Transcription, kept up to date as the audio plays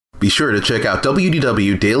Be sure to check out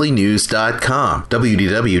wdwdailynews.com.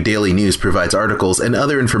 WDW Daily News provides articles and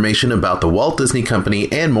other information about the Walt Disney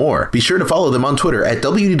Company and more. Be sure to follow them on Twitter at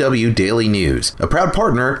WDW Daily News, a proud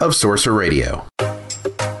partner of Sorcerer Radio.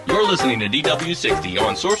 You're listening to DW60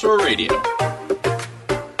 on Sorcerer Radio.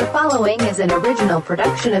 The following is an original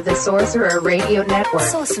production of the Sorcerer Radio Network.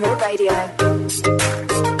 Sorcerer Radio.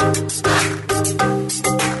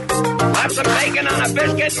 Have some bacon on a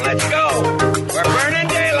biscuit and let's go. We're burning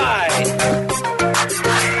daylight. 9,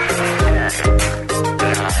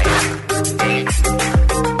 8,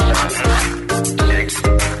 7, 6,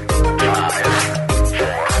 5,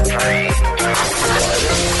 4, 3,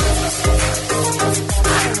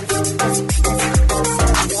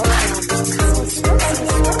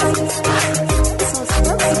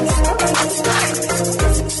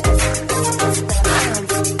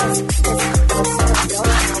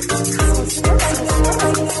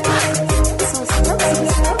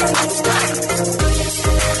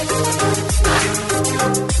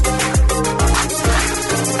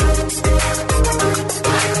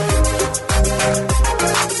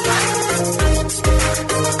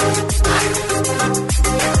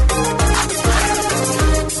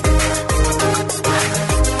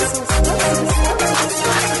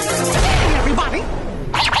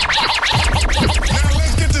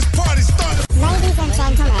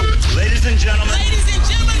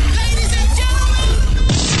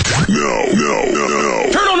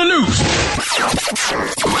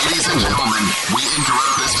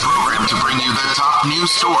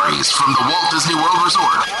 stories from the Walt Disney World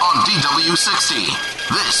Resort on DW60.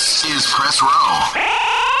 This is Press Row.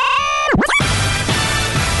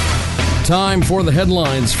 Time for the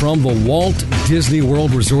headlines from the Walt Disney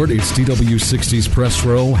World Resort. It's DW60's Press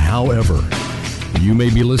Row. However, you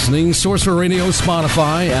may be listening Sorcerer Radio,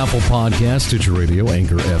 Spotify, Apple Podcasts, Stitcher Radio,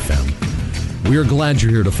 Anchor FM. We are glad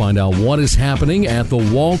you're here to find out what is happening at the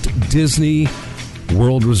Walt Disney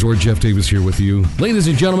World Resort. Jeff Davis here with you. Ladies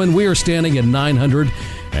and gentlemen, we are standing at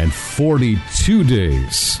 942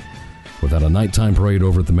 days without a nighttime parade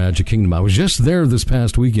over at the Magic Kingdom. I was just there this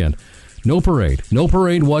past weekend. No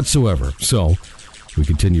parade whatsoever. So we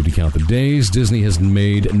continue to count the days. Disney has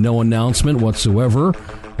made no announcement whatsoever.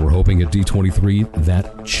 We're hoping at D23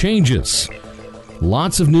 that changes.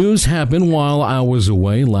 Lots of news happened while I was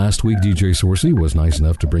away. Last week, DJ Sorcy was nice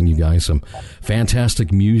enough to bring you guys some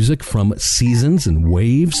fantastic music from Seasons and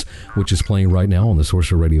Waves, which is playing right now on the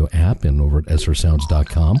Sorcerer Radio app and over at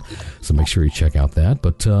srsounds.com. So make sure you check out that.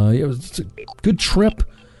 But it was a good trip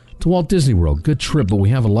to Walt Disney World. Good trip, but we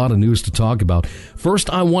have a lot of news to talk about.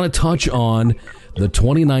 First, I want to touch on the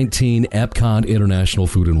 2019 Epcot International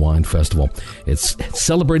Food and Wine Festival. It's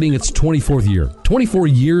celebrating its 24th year. 24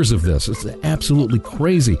 years of this. It's absolutely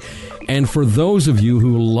crazy. And for those of you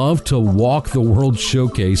who love to walk the World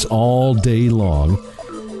Showcase all day long,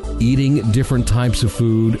 eating different types of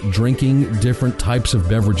food, drinking different types of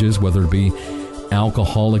beverages, whether it be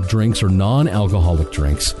alcoholic drinks or non-alcoholic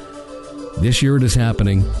drinks, this year it is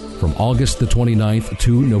happening from August the 29th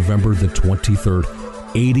to November the 23rd.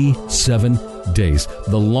 87 days.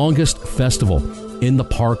 The longest festival in the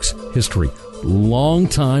park's history. Long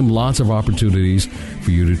time, lots of opportunities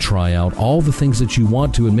for you to try out all the things that you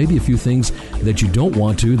want to, and maybe a few things that you don't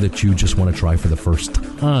want to, that you just want to try for the first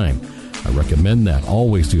time. I recommend that.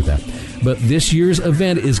 Always do that. But this year's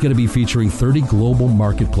event is going to be featuring 30 global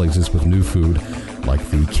marketplaces with new food, like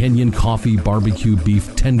the Kenyan Coffee Barbecue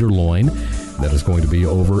Beef Tenderloin, that is going to be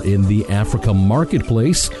over in the Africa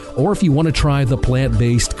Marketplace, or if you want to try the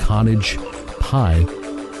plant-based cottage pie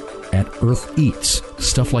at Earth Eats.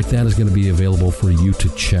 Stuff like that is going to be available for you to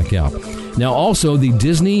check out. Now, also, the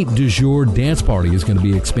Disney Du Jour Dance Party is going to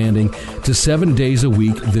be expanding to 7 days a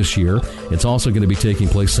week this year. It's also going to be taking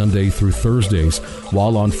place Sunday through Thursdays,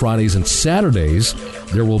 while on Fridays and Saturdays,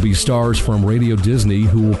 there will be stars from Radio Disney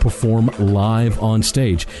who will perform live on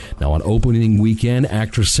stage. Now, on opening weekend,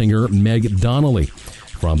 actress-singer Meg Donnelly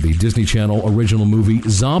from the Disney Channel original movie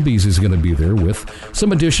Zombies is going to be there, with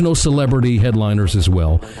some additional celebrity headliners as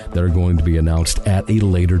well that are going to be announced at a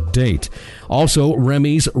later date. Also,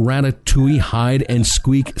 Remy's Ratatouille Hide and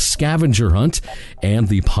Squeak Scavenger Hunt and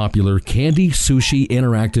the popular Candy Sushi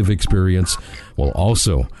Interactive Experience will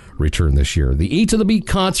also return this year. The E to the Beat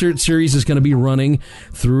concert series is going to be running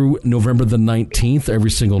through November the 19th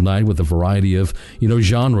every single night, with a variety of,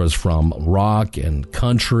 genres from rock and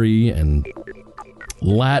country and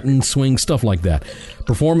Latin, swing, stuff like that.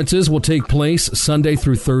 Performances will take place Sunday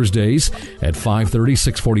through Thursdays at 5:30,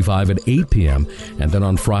 6:45, and 8 p.m. And then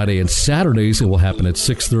on Friday and Saturdays, it will happen at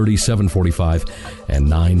 6:30, 7:45, and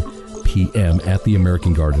 9 p.m. at the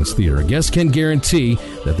American Gardens Theater. Guests can guarantee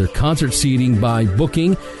that their concert seating by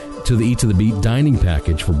booking to the Eat to the Beat dining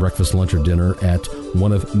package for breakfast, lunch, or dinner at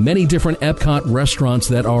one of many different Epcot restaurants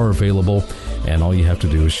that are available. And all you have to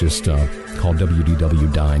do is just call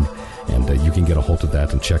WDW Dine, and you can get a hold of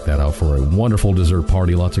that and check that out for a wonderful dessert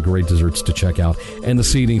party. Lots of great desserts to check out. And the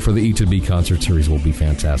seating for the Eat to the Beat concert series will be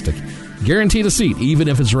fantastic. Guaranteed a seat. Even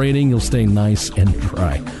if it's raining, you'll stay nice and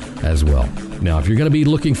dry as well. Now, if you're going to be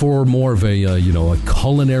looking for more of a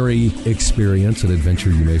culinary experience, an adventure,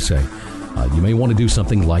 you may say, you may want to do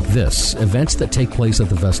something like this. Events that take place at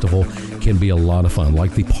the festival can be a lot of fun,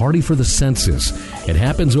 like the Party for the Senses. It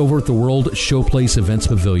happens over at the World Showplace Events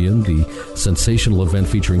Pavilion, the sensational event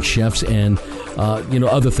featuring chefs and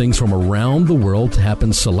other things from around the world.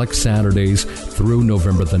 Happens select Saturdays through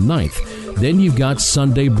November the 9th. Then you've got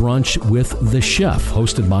Sunday Brunch with the Chef,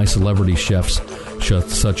 hosted by celebrity chefs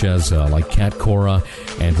such as like Kat Cora,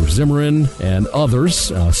 Andrew Zimmern, and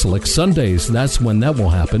others. Select Sundays, that's when that will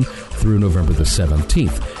happen, through November the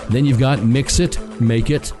 17th. Then you've got Mix It,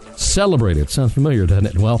 Make It, Celebrate It. Sounds familiar, doesn't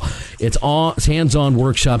it? Well, it's hands-on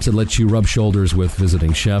workshops that let you rub shoulders with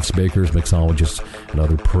visiting chefs, bakers, mixologists, and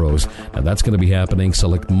other pros. Now, that's going to be happening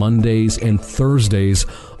select Mondays and Thursdays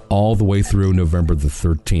all the way through November the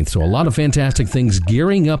 13th. So a lot of fantastic things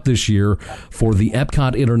gearing up this year for the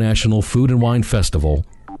Epcot International Food and Wine Festival.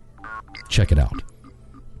 Check it out.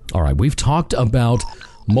 All right, we've talked about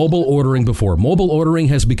mobile ordering before. Mobile ordering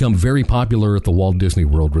has become very popular at the Walt Disney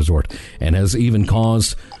World Resort and has even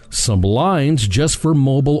caused some lines just for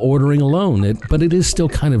mobile ordering alone. But it is still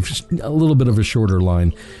kind of a little bit of a shorter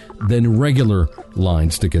line than regular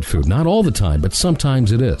lines to get food. Not all the time, but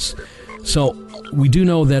sometimes it is. So we do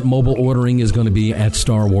know that mobile ordering is going to be at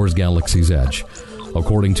Star Wars Galaxy's Edge,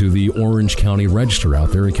 according to the Orange County Register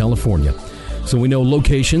out there in California. So we know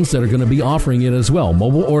locations that are going to be offering it as well.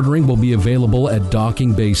 Mobile ordering will be available at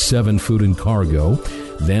Docking Bay 7 Food and Cargo,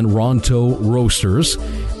 then Ronto Roasters,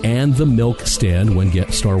 and the Milk Stand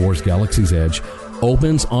when Star Wars Galaxy's Edge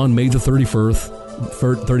opens on May the 31st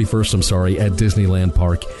at Disneyland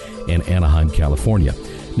Park in Anaheim, California.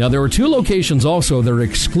 Now, there are two locations also that are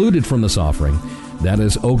excluded from this offering. That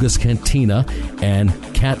is Oga's Cantina and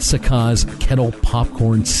Katsaka's Kettle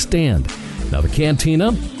Popcorn Stand. Now, the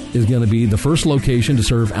Cantina is going to be the first location to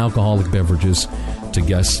serve alcoholic beverages to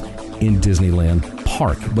guests in Disneyland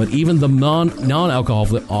Park. But even the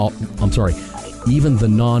non-alcoholic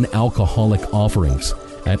offerings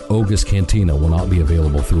at Oga's Cantina will not be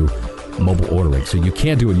available through mobile ordering. So you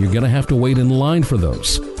can't do it. You're going to have to wait in line for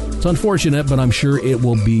those. It's unfortunate, but I'm sure it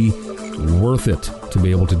will be worth it to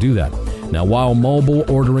be able to do that. Now, while mobile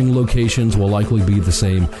ordering locations will likely be the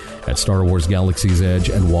same at Star Wars Galaxy's Edge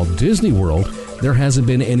and Walt Disney World, there hasn't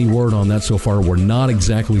been any word on that so far. We're not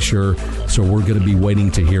exactly sure, so we're going to be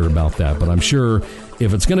waiting to hear about that. But I'm sure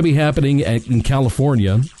if it's going to be happening in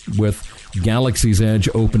California with Galaxy's Edge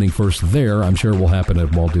opening first there, I'm sure it will happen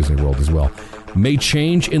at Walt Disney World as well. May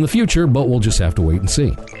change in the future, but we'll just have to wait and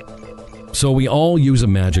see. So we all use a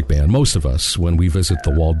magic band, most of us, when we visit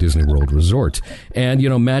the Walt Disney World Resort. And,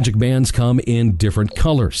 magic bands come in different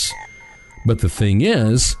colors. But the thing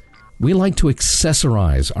is, we like to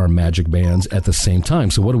accessorize our magic bands at the same time.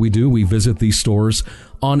 So what do? We visit these stores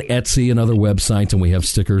on Etsy and other websites, and we have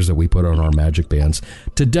stickers that we put on our magic bands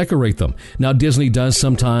to decorate them. Now, Disney does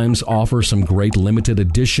sometimes offer some great limited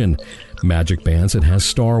edition magic bands. It has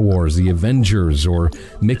Star Wars, the Avengers, or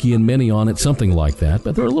Mickey and Minnie on it, something like that.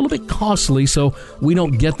 But they're a little bit costly, so we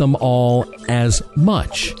don't get them all as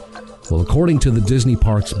much. Well, according to the Disney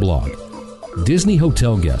Parks blog, Disney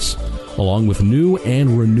hotel guests, along with new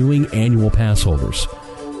and renewing annual pass holders,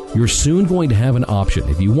 you're soon going to have an option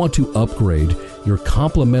if you want to upgrade your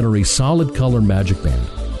complimentary solid color magic band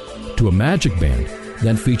to a magic band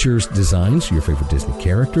that features designs, your favorite Disney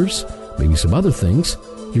characters, maybe some other things.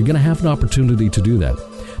 You're going to have an opportunity to do that.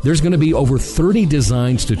 There's going to be over 30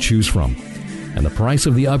 designs to choose from, and the price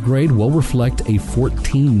of the upgrade will reflect a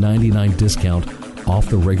 $14.99 discount off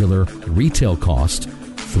the regular retail cost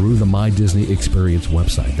through the My Disney Experience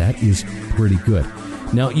website. That is pretty good.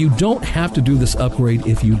 Now, you don't have to do this upgrade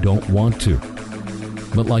if you don't want to.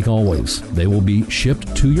 But like always, they will be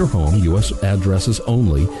shipped to your home, U.S. addresses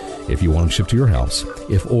only, if you want them shipped to your house,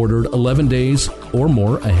 if ordered 11 days or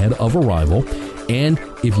more ahead of arrival. And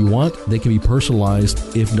if you want, they can be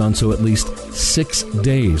personalized if done so at least 6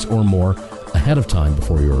 days or more ahead of time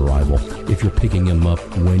before your arrival, if you're picking them up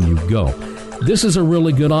when you go. This is a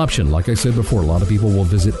really good option. Like I said before, a lot of people will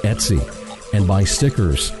visit Etsy and buy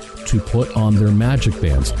stickers to put on their magic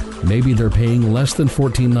bands. Maybe they're paying less than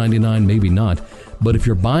 $14.99, maybe not. But if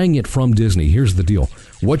you're buying it from Disney, here's the deal.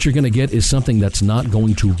 What you're going to get is something that's not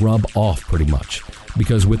going to rub off pretty much.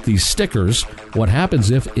 Because with these stickers, what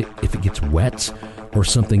happens if it gets wet or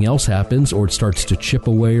something else happens, or it starts to chip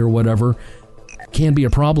away or whatever, can be a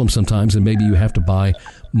problem sometimes, and maybe you have to buy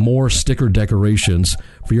more sticker decorations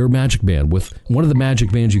for your Magic Band. With one of the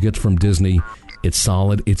Magic Bands you get from Disney, it's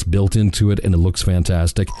solid, it's built into it, and it looks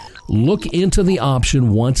fantastic. Look into the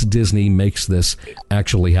option once Disney makes this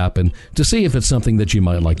actually happen to see if it's something that you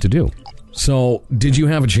might like to do. So, did you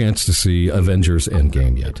have a chance to see Avengers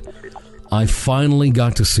Endgame yet? I finally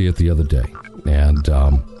got to see it the other day, and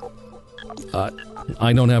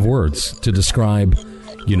I don't have words to describe,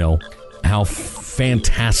 how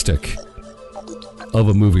fantastic of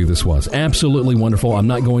a movie this was. Absolutely wonderful. I'm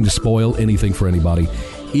not going to spoil anything for anybody,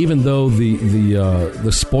 even though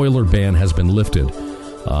the spoiler ban has been lifted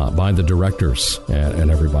by the directors and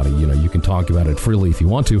everybody. You can talk about it freely if you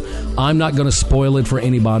want to. I'm not going to spoil it for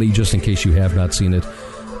anybody, just in case you have not seen it,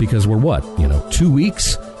 because we're 2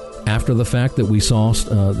 weeks after the fact that we saw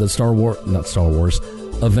the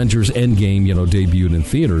Avengers Endgame, debuted in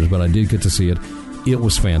theaters, but I did get to see it. It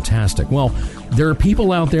was fantastic. Well, there are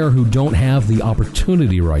people out there who don't have the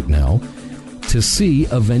opportunity right now to see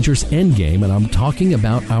Avengers Endgame, and I'm talking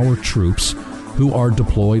about our troops who are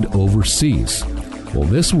deployed overseas. Well,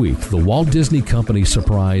 this week, the Walt Disney Company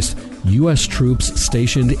surprised U.S. troops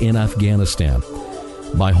stationed in Afghanistan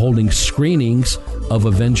by holding screenings of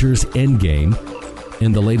Avengers Endgame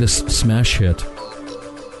in the latest smash hit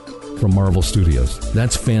from Marvel Studios.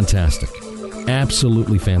 That's fantastic.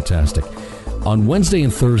 Absolutely fantastic. On Wednesday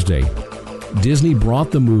and Thursday, Disney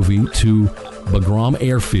brought the movie to Bagram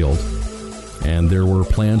Airfield, and there were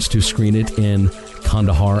plans to screen it in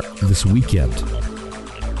Kandahar this weekend.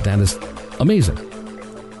 That is amazing.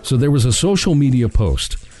 So there was a social media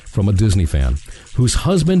post from a Disney fan whose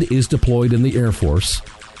husband is deployed in the Air Force,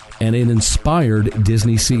 and it inspired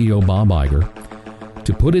Disney CEO Bob Iger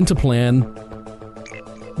to put into plan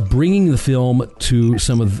bringing the film to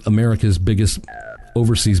some of America's biggest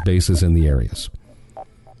overseas bases in the areas.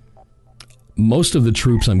 Most of the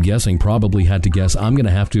troops, I'm guessing, probably had to guess, I'm going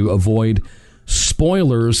to have to avoid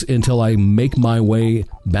spoilers until I make my way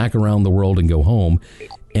back around the world and go home,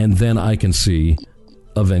 and then I can see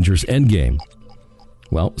Avengers Endgame.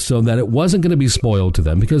 Well, so that it wasn't going to be spoiled to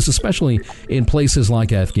them, because especially in places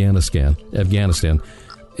like Afghanistan,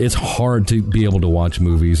 it's hard to be able to watch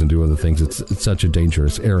movies and do other things. It's such a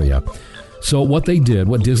dangerous area. So what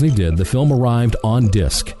Disney did, the film arrived on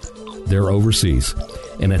disc there overseas,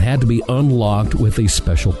 and it had to be unlocked with a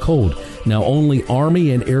special code. Now, only Army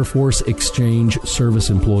and Air Force Exchange Service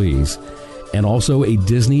employees and also a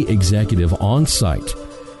Disney executive on site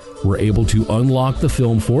were able to unlock the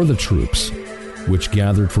film for the troops, which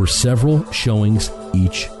gathered for several showings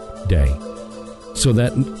each day. So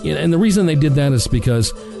that, and the reason they did that is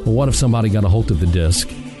because, well, what if somebody got a hold of the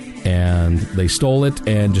disc and they stole it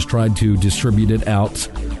and just tried to distribute it out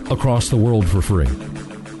across the world for free?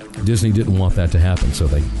 Disney didn't want that to happen, so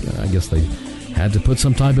I guess they had to put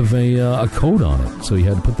some type of a code on it. So you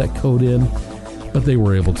had to put that code in, but they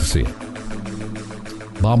were able to see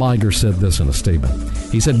it. Bob Iger said this in a statement.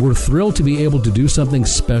 He said, "We're thrilled to be able to do something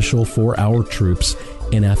special for our troops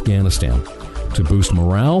in Afghanistan to boost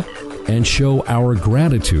morale and show our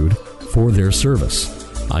gratitude for their service.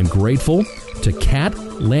 I'm grateful to Kat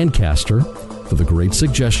Lancaster for the great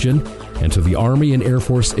suggestion, and to the Army and Air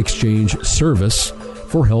Force Exchange Service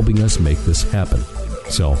for helping us make this happen."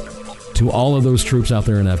 So, to all of those troops out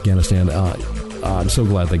there in Afghanistan, I'm so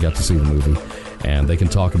glad they got to see the movie, and they can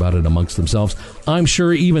talk about it amongst themselves. I'm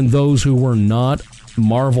sure even those who were not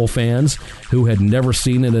Marvel fans, who had never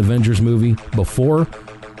seen an Avengers movie before,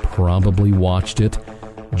 probably watched it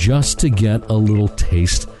just to get a little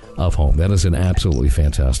taste of home. That is an absolutely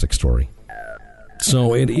fantastic story.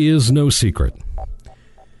 So it is no secret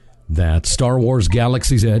that Star Wars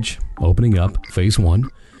Galaxy's Edge, opening up Phase 1,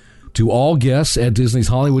 to all guests at Disney's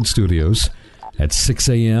Hollywood Studios at 6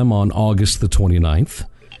 a.m. on August the 29th.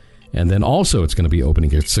 And then also it's going to be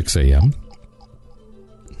opening at 6 a.m.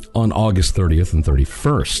 on August 30th and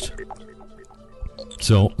 31st.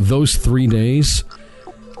 So those 3 days,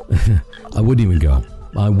 I wouldn't even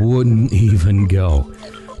go.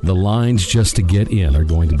 The lines just to get in are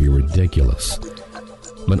going to be ridiculous.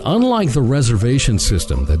 But unlike the reservation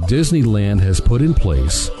system that Disneyland has put in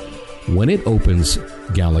place when it opens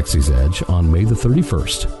Galaxy's Edge on May the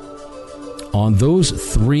 31st, on those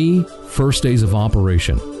 3 first days of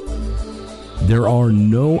operation, there are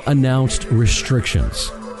no announced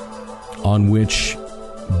restrictions on which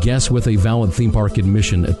guests with a valid theme park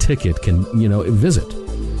admission, a ticket, can, visit.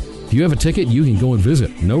 If you have a ticket, you can go and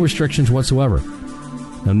visit. No restrictions whatsoever.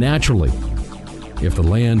 Now, naturally, if the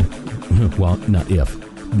land,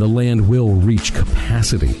 the land will reach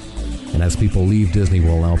capacity, and as people leave, Disney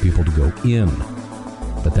will allow people to go in.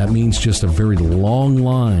 but that means just a very long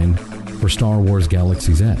line for Star Wars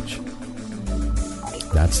Galaxy's Edge.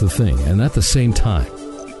 That's the thing. And at the same time,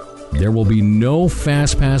 there will be no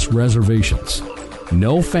Fast Pass reservations.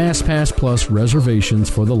 No Fast Pass Plus reservations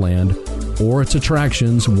for the land or its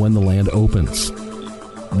attractions when the land opens.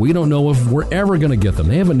 We don't know if we're ever going to get them.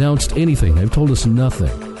 They haven't announced anything. They've told us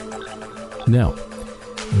nothing. Now,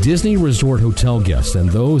 Disney Resort Hotel guests and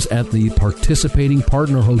those at the participating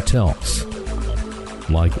partner hotels,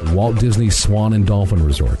 like Walt Disney Swan and Dolphin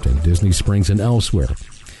Resort and Disney Springs and elsewhere,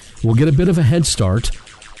 will get a bit of a head start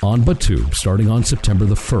on Batuu starting on September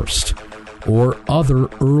the 1st, or other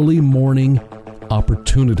early morning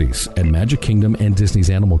opportunities at Magic Kingdom and Disney's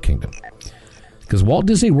Animal Kingdom. Because Walt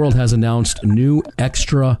Disney World has announced new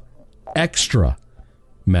extra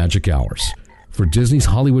magic hours for Disney's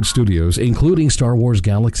Hollywood Studios, including Star Wars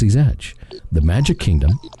Galaxy's Edge, the Magic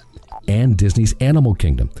Kingdom, and Disney's Animal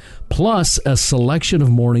Kingdom, plus a selection of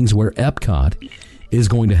mornings where Epcot is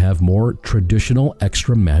going to have more traditional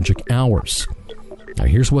extra magic hours. Now,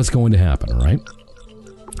 here's what's going to happen, all right?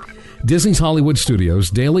 Disney's Hollywood Studios,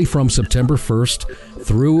 daily from September 1st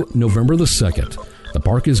through November the 2nd, the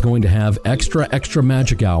park is going to have extra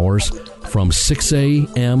magic hours from 6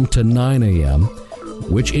 a.m. to 9 a.m.,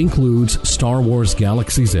 which includes Star Wars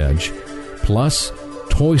Galaxy's Edge, plus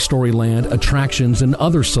Toy Story Land attractions and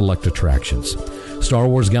other select attractions. Star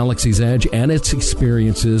Wars Galaxy's Edge and its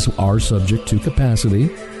experiences are subject to capacity.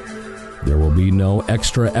 There will be no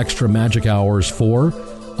extra magic hours for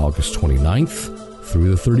August 29th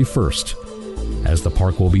through the 31st, as the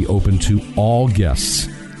park will be open to all guests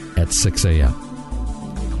at 6 a.m.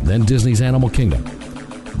 Then Disney's Animal Kingdom.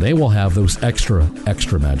 They will have those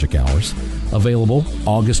extra magic hours available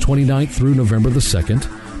August 29th through November the 2nd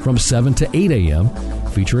from 7 to 8 a.m.,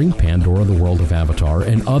 featuring Pandora, the World of Avatar,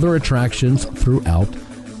 and other attractions throughout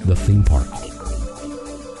the theme park.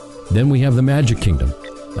 Then we have the Magic Kingdom,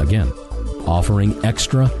 again, offering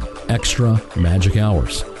extra magic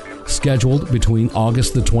hours, scheduled between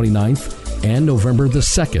August the 29th and November the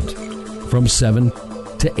 2nd from 7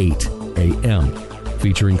 to 8 a.m.,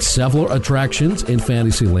 featuring several attractions in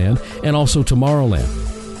Fantasyland and also Tomorrowland,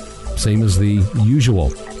 same as the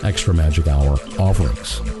usual extra magic hour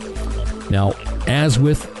offerings. Now, as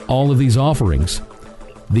with all of these offerings,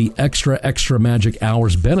 the extra magic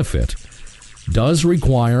hours benefit does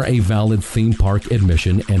require a valid theme park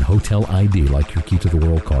admission and hotel ID, like your Key to the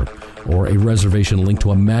World card, or a reservation linked to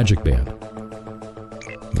a Magic Band.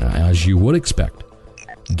 Now, as you would expect,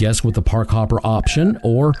 guests with the Park Hopper option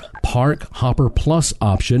or Park Hopper Plus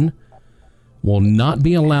option will not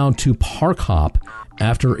be allowed to park hop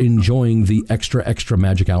after enjoying the extra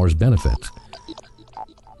magic hours benefits.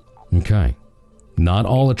 Okay. Not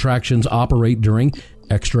all attractions operate during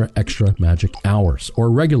extra magic hours or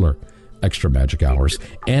regular extra magic hours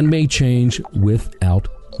and may change without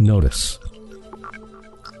notice.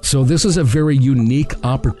 So this is a very unique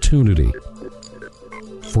opportunity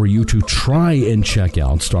for you to try and check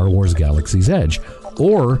out Star Wars Galaxy's Edge,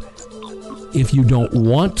 or if you don't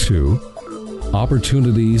want to,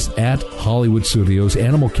 opportunities at Hollywood Studios,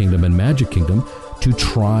 Animal Kingdom, and Magic Kingdom to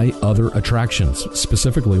try other attractions,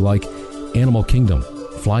 specifically like Animal Kingdom,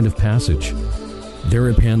 Flight of Passage. They're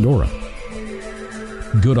at Pandora.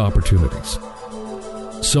 Good opportunities.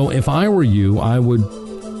 So if I were you, I would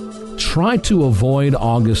try to avoid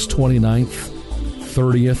August 29th,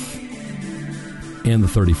 30th, and the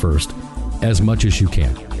 31st as much as you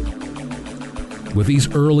can. With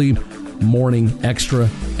these early morning extra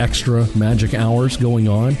magic hours going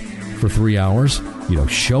on for 3 hours,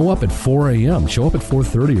 show up at 4 a.m., show up at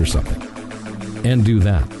 4:30 or something, and do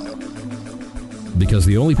that. Because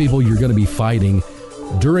the only people you're going to be fighting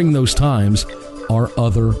during those times are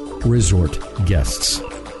other resort guests.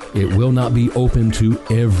 It will not be open to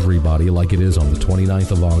everybody like it is on the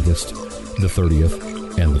 29th of August, the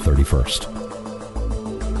 30th, and the 31st.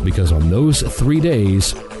 Because on those 3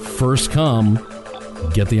 days, first come,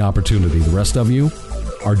 get the opportunity. The rest of you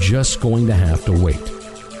are just going to have to wait.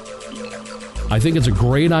 I think it's a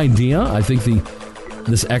great idea. I think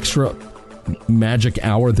this extra magic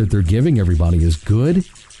hour that they're giving everybody is good.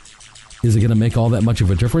 Is it going to make all that much of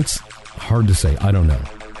a difference? Hard to say. I don't know.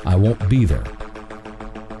 I won't be there.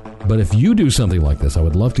 But if you do something like this, I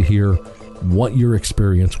would love to hear what your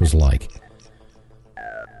experience was like.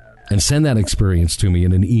 And send that experience to me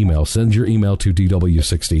in an email. Send your email to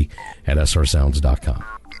dw60@srsounds.com.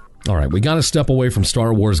 All right, we got to step away from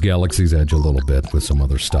Star Wars Galaxy's Edge a little bit with some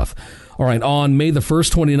other stuff. All right, on May the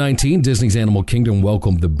 1st, 2019, Disney's Animal Kingdom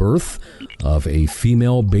welcomed the birth of a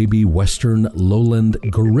female baby western lowland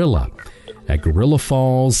gorilla at Gorilla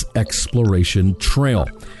Falls Exploration Trail.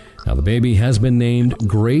 Now, the baby has been named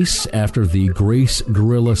Grace after the Grace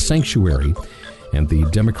Gorilla Sanctuary and the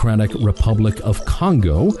Democratic Republic of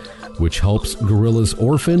Congo, which helps gorillas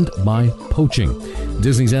orphaned by poaching.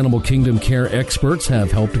 Disney's Animal Kingdom care experts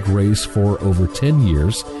have helped Grace for over 10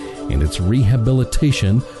 years in its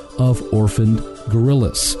rehabilitation of orphaned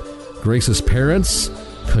gorillas. Grace's parents,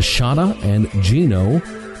 Kashada and Gino,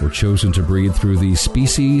 were chosen to breed through the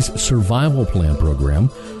Species Survival Plan program,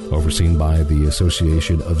 overseen by the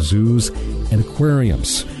Association of Zoos and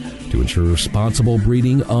Aquariums, to ensure responsible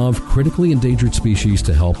breeding of critically endangered species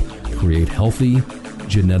to help create healthy,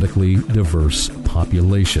 genetically diverse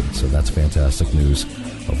populations. So that's fantastic news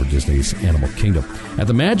over Disney's Animal Kingdom. At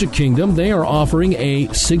the Magic Kingdom, they are offering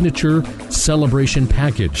a signature celebration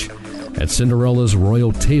package at Cinderella's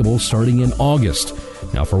Royal Table starting in August.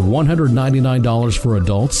 Now, for $199 for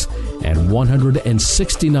adults and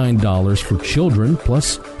 $169 for children,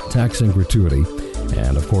 plus tax and gratuity,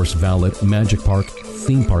 and of course valid Magic Park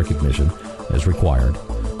theme park admission as required.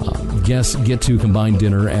 Guests get to combine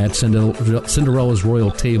dinner at Cinderella's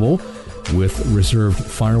Royal Table with reserved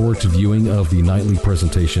fireworks viewing of the nightly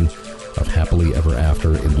presentation of Happily Ever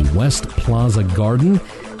After in the West Plaza Garden.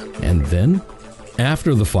 And then,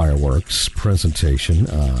 after the fireworks presentation,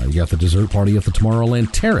 you got the dessert party at the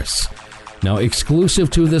Tomorrowland Terrace. Now, exclusive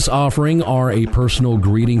to this offering are a personal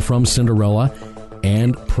greeting from Cinderella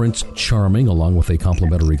and Prince Charming, along with a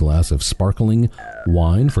complimentary glass of sparkling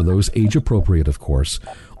wine for those age-appropriate, of course,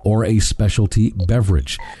 or a specialty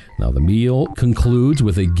beverage. Now, the meal concludes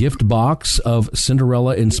with a gift box of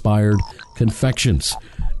Cinderella-inspired confections.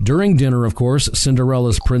 During dinner, of course,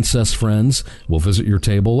 Cinderella's princess friends will visit your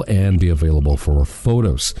table and be available for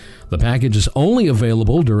photos. The package is only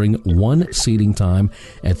available during one seating time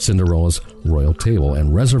at Cinderella's Royal Table,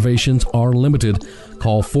 and reservations are limited.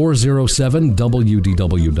 Call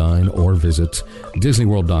 407-WDW9 or visit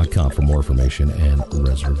DisneyWorld.com for more information and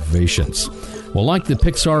reservations. Well, like the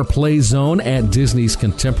Pixar Play Zone at Disney's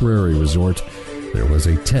Contemporary Resort,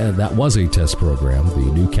 that was a test program.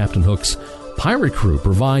 The new Captain Hook's Pirate Crew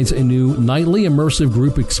provides a new nightly immersive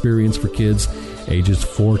group experience for kids ages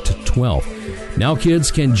 4 to 12. Now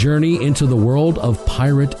kids can journey into the world of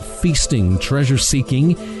pirate feasting, treasure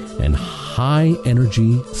seeking, and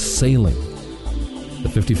high-energy sailing. The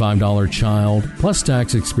 $55 child plus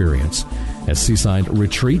tax experience at Seaside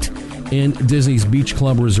Retreat in Disney's Beach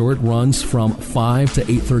Club Resort runs from 5 to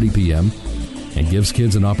 8:30 p.m. and gives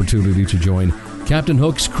kids an opportunity to join Captain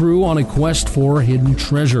Hook's crew on a quest for hidden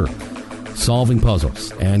treasure, solving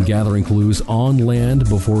puzzles and gathering clues on land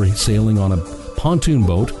before sailing on a pontoon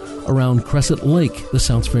boat around Crescent Lake. This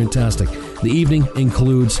sounds fantastic. The evening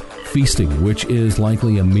includes feasting, which is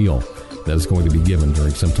likely a meal that is going to be given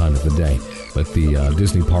during some time of the day. But the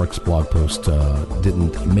Disney Parks blog post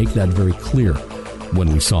didn't make that very clear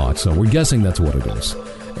when we saw it, so we're guessing that's what it is.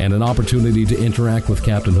 And an opportunity to interact with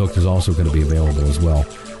Captain Hook is also going to be available as well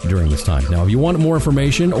during this time. Now, if you want more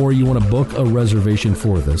information or you want to book a reservation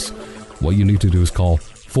for this, what you need to do is call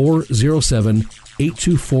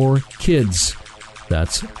 407-824-KIDS.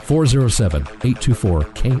 That's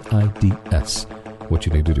 407-824-KIDS. What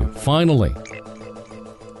you need to do. Finally,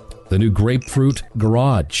 the new Grapefruit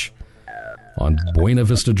Garage on Buena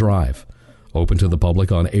Vista Drive. Open to the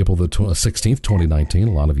public on April the 16th, 2019.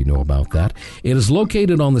 A lot of you know about that. It is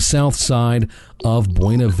located on the south side of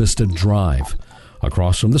Buena Vista Drive,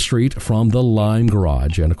 across from the street from the Lime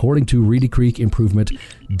Garage. And according to Reedy Creek Improvement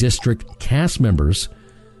District cast members,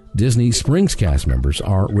 Disney Springs cast members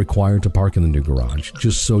are required to park in the new garage,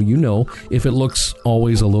 just so you know if it looks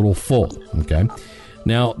always a little full, okay?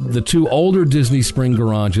 Now, the two older Disney Spring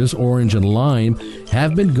garages, Orange and Lime,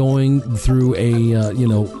 have been going through a,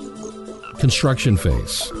 construction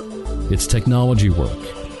phase. It's technology work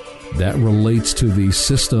that relates to the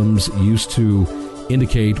systems used to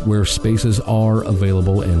indicate where spaces are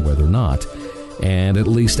available and where they're not. And at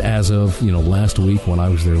least as of, last week when I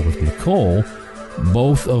was there with Nicole,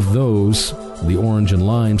 both of those, the Orange and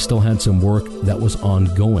Lime, still had some work that was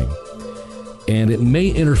ongoing. And it may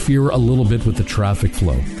interfere a little bit with the traffic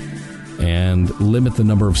flow and limit the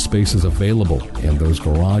number of spaces available in those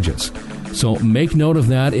garages. So make note of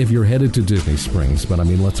that if you're headed to Disney Springs. But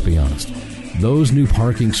let's be honest. Those new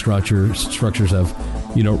parking structures have,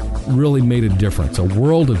 really made a difference, a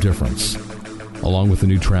world of difference, along with the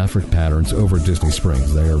new traffic patterns over Disney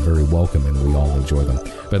Springs. They are very welcome and we all enjoy them.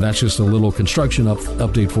 But that's just a little construction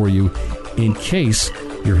update for you in case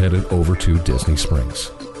you're headed over to Disney Springs.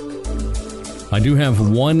 I do have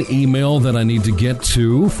one email that I need to get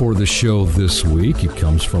to for the show this week. It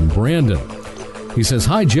comes from Brandon. He says,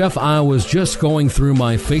 "Hi, Jeff. I was just going through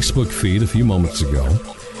my Facebook feed a few moments ago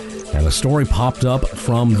And a story popped up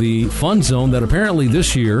from the Fun Zone that apparently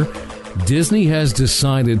this year, Disney has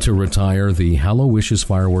decided to retire the Hallowishes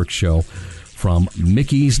fireworks show from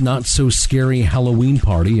Mickey's Not So Scary Halloween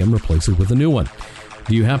Party and replace it with a new one.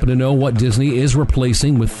 Do you happen to know what Disney is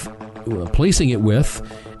replacing it with,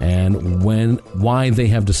 and why they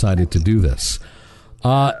have decided to do this?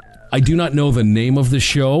 I do not know the name of the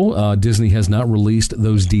show. Disney has not released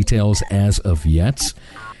those details as of yet.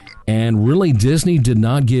 And really, Disney did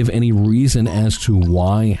not give any reason as to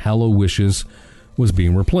why Hallowishes was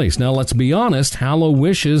being replaced. Now, let's be honest,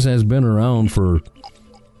 Hallowishes has been around for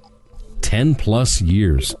 10 plus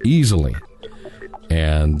years, easily.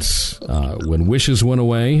 And when Wishes went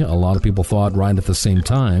away, a lot of people thought right at the same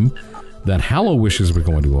time that Hallowishes were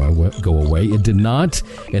going to go away. It did not.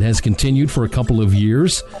 It has continued for a couple of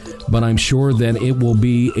years, but I'm sure that it will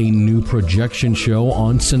be a new projection show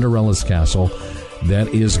on Cinderella's Castle that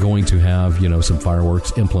is going to have, some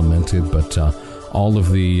fireworks implemented, but all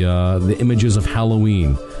of the images of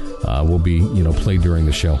Halloween will be, played during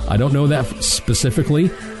the show. I don't know that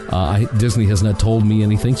specifically. Disney has not told me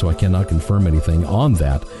anything, so I cannot confirm anything on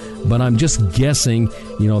that. But I'm just guessing,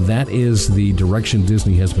 that is the direction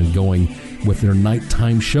Disney has been going with their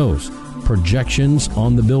nighttime shows. Projections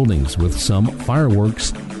on the buildings with some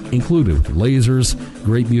fireworks included, lasers,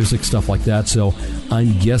 great music, stuff like that. So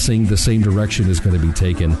I'm guessing the same direction is going to be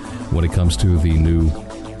taken when it comes to the new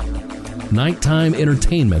nighttime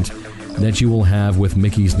entertainment that you will have with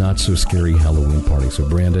Mickey's Not So Scary Halloween Party. So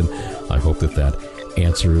Brandon, I hope that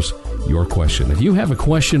answers your question. If you have a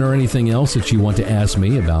question or anything else that you want to ask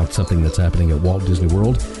me about something that's happening at Walt Disney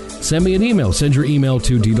World, send me an email. Send your email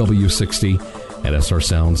to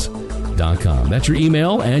dw60@srsounds.com. That's your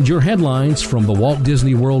email and your headlines from the Walt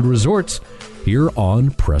Disney World Resorts here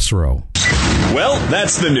on Press Row. Well,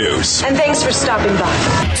 that's the news. And thanks for stopping by.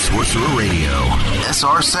 Sorcerer Radio,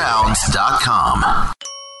 srsounds.com.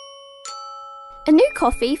 A new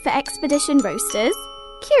coffee for Expedition Roasters,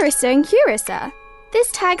 Curacao and Curacao. This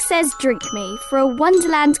tag says drink me for a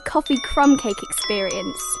Wonderland coffee crumb cake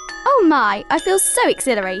experience. Oh my, I feel so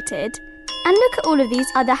exhilarated. And look at all of these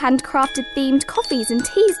other handcrafted themed coffees and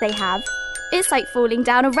teas they have. It's like falling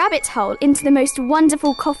down a rabbit hole into the most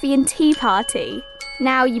wonderful coffee and tea party.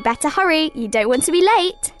 Now you better hurry, you don't want to be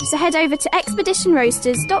late. So head over to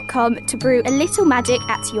expeditionroasters.com to brew a little magic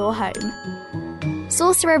at your home.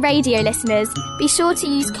 Sorcerer Radio listeners, be sure to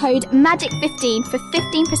use code MAGIC15 for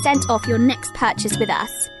 15% off your next purchase with us.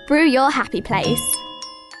 Brew your happy place.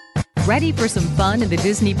 Ready for some fun in the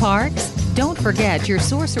Disney parks? Don't forget your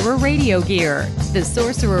Sorcerer Radio gear. The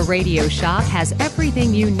Sorcerer Radio shop has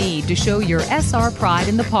everything you need to show your SR pride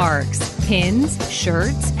in the parks. Pins,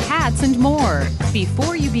 shirts, hats, and more.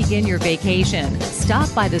 Before you begin your vacation,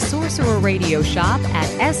 stop by the Sorcerer Radio shop at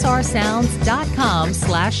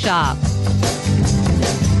srsounds.com/shop.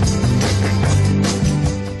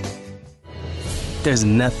 There's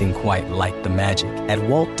nothing quite like the magic at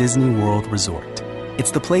Walt Disney World Resort.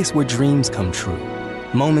 It's the place where dreams come true,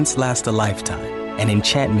 moments last a lifetime, and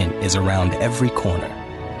enchantment is around every corner.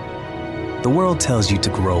 The world tells you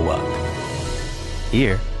to grow up.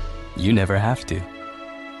 Here, you never have to.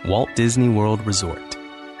 Walt Disney World Resort.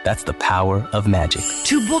 That's the power of magic.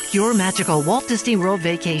 To book your magical Walt Disney World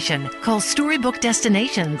vacation, call Storybook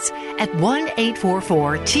Destinations at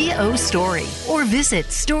 1-844-TO-STORY or visit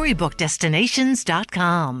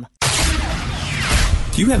StorybookDestinations.com.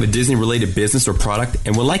 Do you have a Disney-related business or product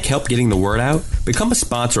and would like help getting the word out? Become a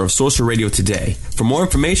sponsor of Sorcerer Radio today. For more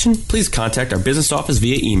information, please contact our business office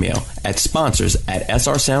via email at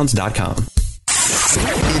sponsors@srsounds.com.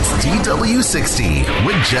 It's DW60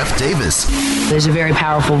 with Jeff Davis. There's a very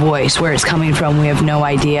powerful voice. Where it's coming from, we have no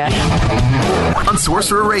idea. On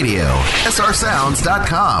Sorcerer Radio,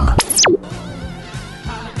 srsounds.com.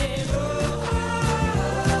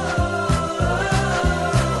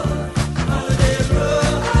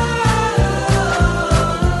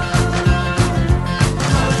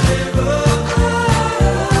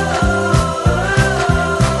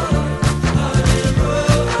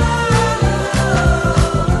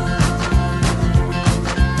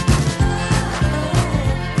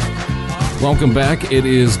 Welcome back. It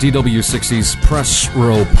is DW60's Press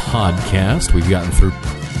Row podcast. We've gotten through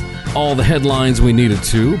all the headlines we needed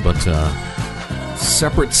to, but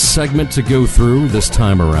separate segment to go through this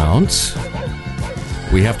time around.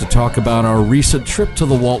 We have to talk about our recent trip to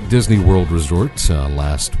the Walt Disney World Resort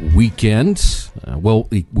last weekend.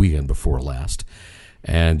 The weekend before last.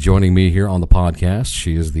 And joining me here on the podcast,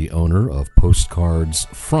 she is the owner of Postcards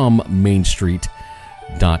from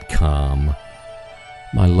MainStreet.com.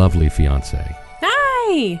 My lovely fiance.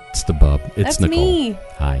 Hi. It's the bub. It's That's Nicole. me.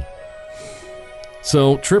 Hi.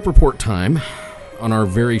 So, trip report time on our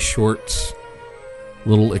very short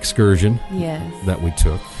little excursion that we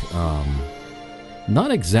took.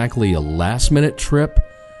 Not exactly a last-minute trip,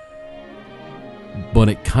 but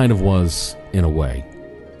it kind of was in a way.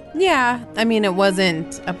 Yeah, I mean, it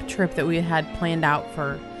wasn't a trip that we had planned out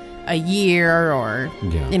for a year or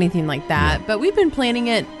anything like that. But we've been planning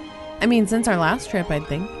it, I mean, since our last trip, I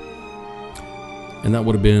think. And that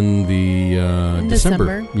would have been the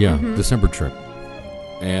December. Yeah, Mm-hmm. December trip.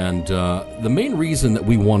 And the main reason that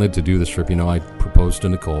we wanted to do this trip, I proposed to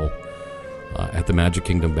Nicole at the Magic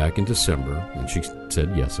Kingdom back in December, and she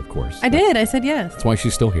said yes, of course. I did. I said yes. That's why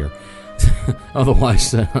she's still here.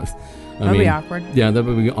 Otherwise, that would be awkward. Yeah, that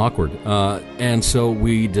would be awkward. And so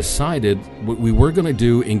we decided we were going to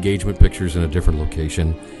do engagement pictures in a different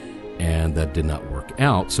location, and that did not work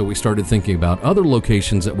out. So we started thinking about other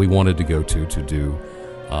locations that we wanted to go to do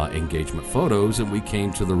engagement photos, and we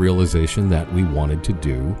came to the realization that we wanted to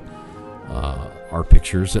do our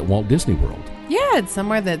pictures at Walt Disney World. Yeah, it's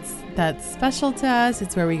somewhere that's special to us.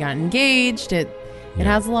 It's where we got engaged. It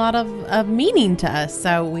has a lot of meaning to us.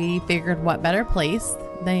 So we figured what better place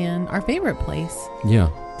than our favorite place to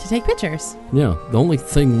take pictures. Yeah, the only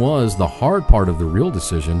thing was the hard part of the real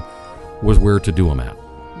decision was where to do them at.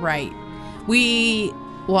 Right.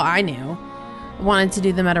 I knew, wanted to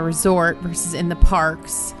do them at a resort versus in the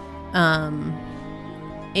parks. But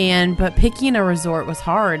picking a resort was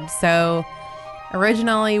hard. So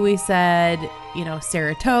originally we said,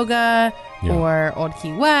 Saratoga or Old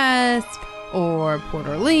Key West or Port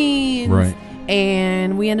Orleans. Right.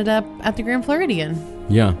 And we ended up at the Grand Floridian.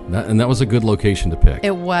 Yeah, that was a good location to pick.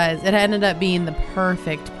 It was. It ended up being the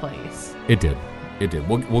perfect place. It did.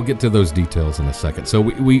 We'll get to those details in a second. So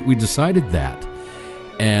we decided that,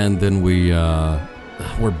 and then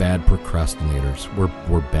we're bad procrastinators.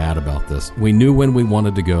 We're bad about this. We knew when we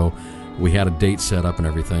wanted to go. We had a date set up and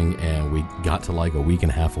everything, and we got to like a week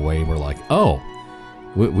and a half away. And we're like,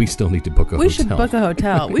 we still need to book a hotel. We should book a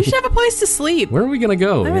hotel. We should have a place to sleep. Where are we going to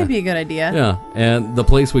go? That might be a good idea. Yeah, and the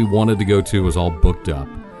place we wanted to go to was all booked up.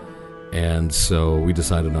 And so we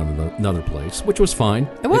decided on another place, which was fine.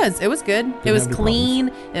 It was good. It was clean.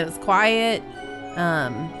 It was quiet.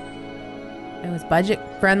 It was budget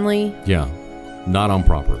friendly. Yeah, not on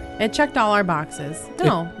property. It checked all our boxes.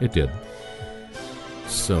 No. It did.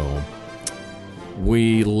 So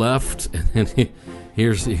we left, and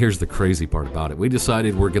here's the crazy part about it. We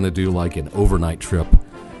decided we're going to do like an overnight trip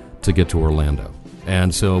to get to Orlando.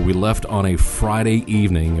 And so we left on a Friday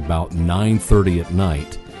evening about 9:30 at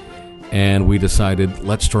night. And we decided,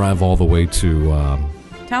 let's drive all the way to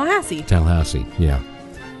Tallahassee. Tallahassee, yeah.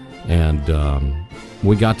 And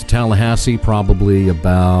we got to Tallahassee probably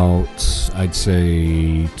about, I'd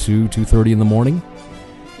say, 2:30 in the morning.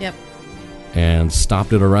 Yep. And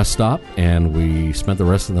stopped at a rest stop, and we spent the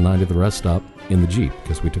rest of the night at the rest stop in the Jeep,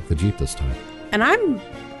 because we took the Jeep this time. And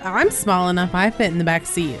I'm small enough, I fit in the back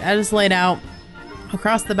seat. I just laid out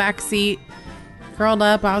across the back seat, curled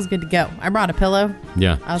up, I was good to go. I brought a pillow.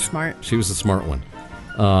 Yeah. I was smart. She was a smart one.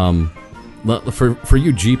 For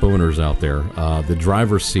you Jeep owners out there, the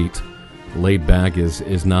driver's seat laid back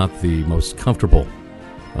is not the most comfortable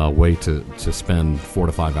way to spend 4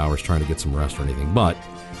 to 5 hours trying to get some rest or anything. But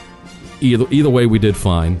either way, we did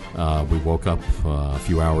fine. We woke up a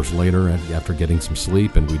few hours later after getting some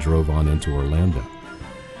sleep, and we drove on into Orlando.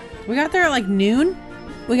 We got there at like noon.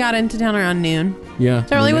 We got into town around noon. Yeah.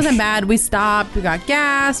 So it really wasn't bad. We stopped. We got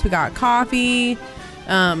gas. We got coffee.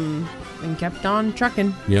 And kept on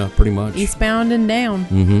trucking. Yeah, pretty much. Eastbound and down.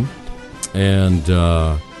 Mm-hmm. And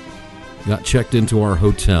got checked into our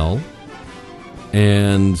hotel.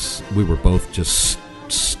 And we were both just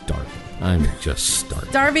starving. I'm just starving.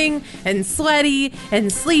 Starving and sweaty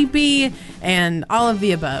and sleepy and all of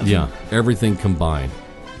the above. Yeah, everything combined.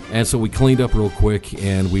 And so we cleaned up real quick,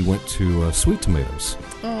 and we went to Sweet Tomatoes.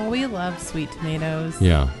 Oh, we love Sweet Tomatoes.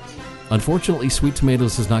 Yeah. Unfortunately, Sweet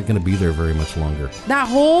Tomatoes is not going to be there very much longer. That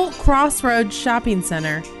whole Crossroads shopping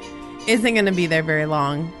center isn't going to be there very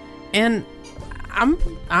long. And I'm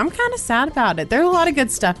kind of sad about it. There's a lot of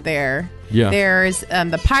good stuff there. Yeah. There's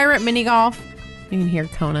the Pirate Mini Golf. You can hear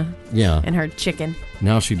Kona. Yeah. And her chicken.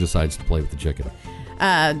 Now she decides to play with the chicken.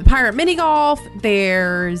 The Pirate Mini Golf.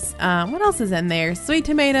 There's, what else is in there? Sweet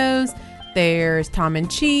Tomatoes. There's Tom and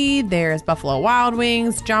Chi. There's Buffalo Wild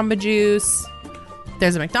Wings, Jamba Juice.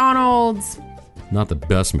 There's a McDonald's. Not the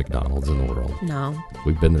best McDonald's in the world. No.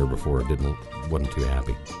 We've been there before. Wasn't too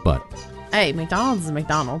happy. But hey, McDonald's is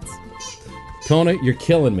McDonald's. Kona, you're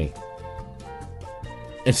killing me.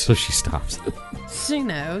 And so she stops. She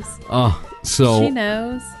knows. So she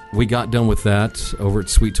knows. We got done with that over at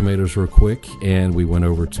Sweet Tomatoes real quick, and we went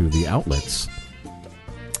over to the outlets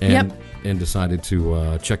and decided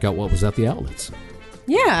to check out what was at the outlets.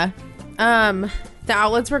 Yeah. The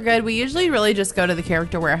outlets were good. We usually really just go to the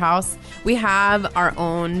Character Warehouse. We have our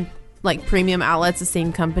own like premium outlets, the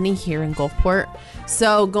same company here in Gulfport.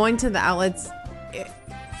 So going to the outlets,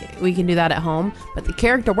 we can do that at home. But the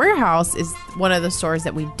Character Warehouse is one of the stores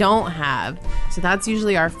that we don't have. So that's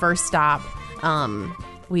usually our first stop.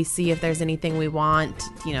 We see if there's anything we want,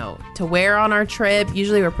 to wear on our trip.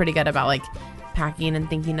 Usually we're pretty good about like packing and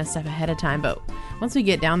thinking of stuff ahead of time. But once we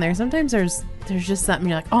get down there, sometimes there's just something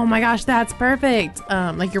you're like, oh my gosh, that's perfect.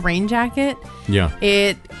 Like your rain jacket. Yeah.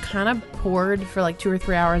 It kind of poured for like 2 or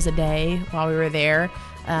 3 hours a day while we were there.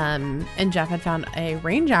 And Jeff had found a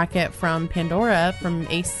rain jacket from Pandora from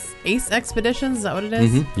Ace Expeditions. Is that what it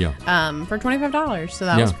is? Mm-hmm. Yeah. For $25. So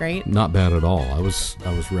that was great. Not bad at all. I was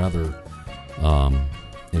rather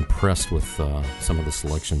impressed with some of the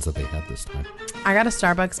selections that they had this time. I got a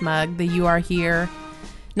Starbucks mug, the You Are Here.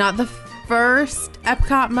 Not the first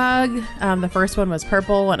Epcot mug. The first one was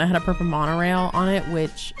purple, and it had a purple monorail on it,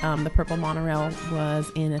 which the purple monorail was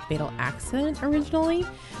in a fatal accident originally.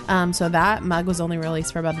 So that mug was only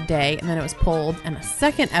released for about a day, and then it was pulled, and a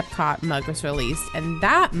second Epcot mug was released, and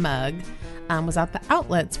that mug was at the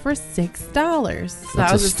outlets for $6. So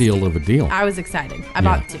that's a steal of a deal. I was excited. I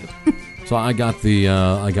bought 2. So I got the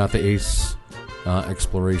Ace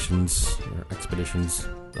Expeditions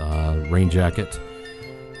rain jacket,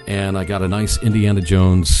 and I got a nice Indiana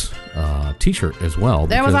Jones t-shirt as well.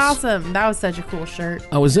 That was awesome. That was such a cool shirt.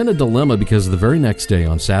 I was in a dilemma because the very next day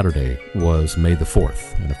on Saturday was May the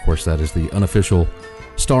 4th, and of course that is the unofficial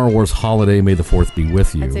Star Wars holiday. May the 4th be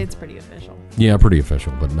with you. I'd say it's pretty official. Yeah, pretty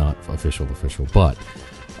official, but not official. But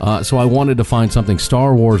so I wanted to find something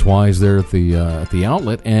Star Wars wise there at the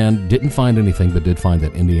outlet, and didn't find anything, but did find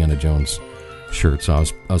that Indiana Jones shirt. So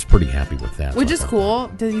I was pretty happy with that. Which is cool.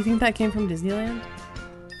 Do you think that came from Disneyland?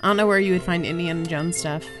 I don't know where you would find Indiana Jones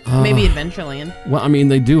stuff. Maybe Adventureland. Well, I mean,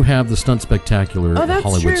 they do have the Stunt Spectacular at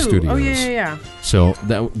Hollywood Studios. Oh, yeah. So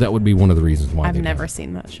that would be one of the reasons why. I've never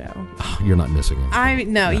seen that show. Oh, you're not missing it.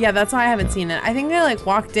 Yeah, that's why I haven't seen it. I think I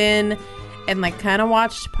walked in and kind of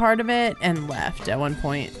watched part of it and left at one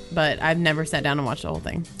point, but I've never sat down and watched the whole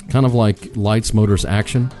thing. Kind of like Lights, Motors,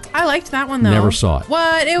 Action. I liked that one though. Never saw it.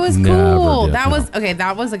 What? It was cool. That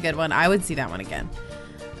was a good one. I would see that one again.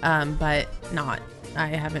 But not. I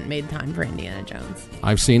haven't made time for Indiana Jones.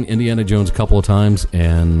 I've seen Indiana Jones a couple of times,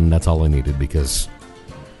 and that's all I needed because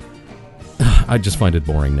I just find it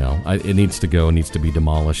boring now. It needs to go, it needs to be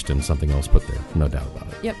demolished, and something else put there. No doubt about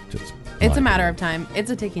it. Yep. It's a matter of time. It's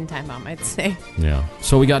a ticking time bomb, I'd say. Yeah.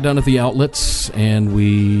 So we got done at the outlets, and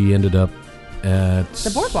we ended up at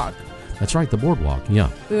the Boardwalk. That's right, the Boardwalk,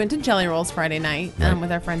 yeah. We went to Jelly Rolls Friday night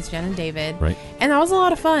with our friends Jen and David. Right. And that was a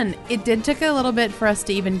lot of fun. It did take a little bit for us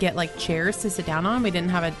to even get chairs to sit down on. We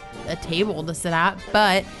didn't have a table to sit at,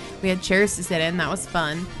 but we had chairs to sit in. That was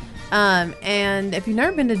fun. And if you've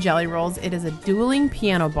never been to Jelly Rolls, it is a dueling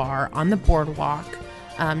piano bar on the Boardwalk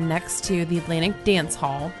next to the Atlantic Dance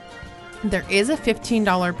Hall. There is a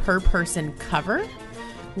 $15 per person cover,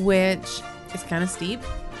 which is kind of steep,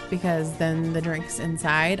 because then the drinks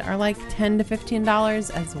inside are $10 to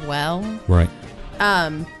 $15 as well. Right.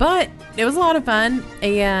 But it was a lot of fun,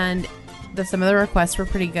 and some of the requests were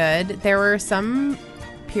pretty good. There were some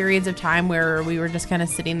periods of time where we were just kind of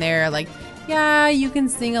sitting there yeah, you can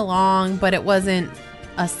sing along, but it wasn't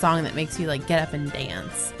a song that makes you get up and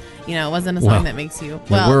dance. It wasn't a song that makes you...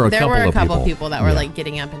 Well, there were a couple of people that were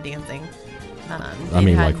getting up and dancing.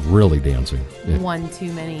 Really dancing. Yeah. One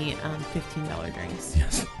too many $15 drinks.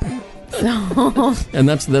 Yes. And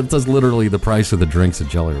that's literally the price of the drinks at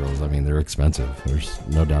Jelly Rolls. I mean, they're expensive. There's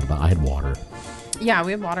no doubt about it. I had water. Yeah,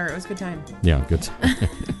 we had water. It was a good time. Yeah, good time.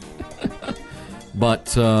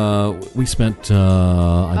 But we spent,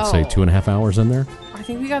 I'd say 2.5 hours in there. I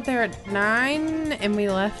think we got there at 9 and we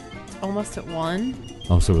left almost at 1.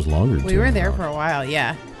 Oh, so it was longer. We were there for a while,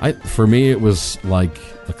 yeah. For me, it was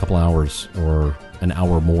a couple hours or an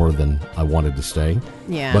hour more than I wanted to stay.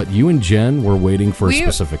 Yeah. But you and Jen were waiting for a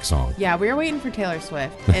specific song. Yeah, we were waiting for Taylor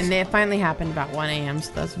Swift, and it finally happened about 1 a.m.,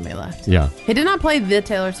 so that's when we left. Yeah. He did not play the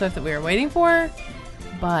Taylor Swift that we were waiting for,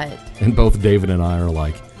 but... And both David and I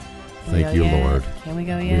are thank you, Lord. Can we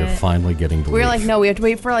go yet? We are finally getting to We were leave. no, we have to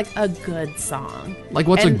wait for a good song.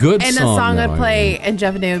 What's a good song? And the song would play, and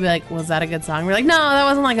Jeff and Dave would be was that a good song? We're no, that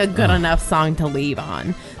wasn't a good enough song to leave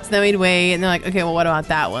on. So then we'd wait, and they're okay, well, what about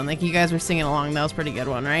that one? You guys were singing along, that was a pretty good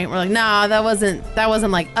one, right? We're no, that wasn't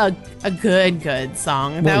a good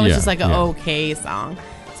song. That was just an okay song.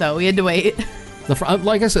 So we had to wait.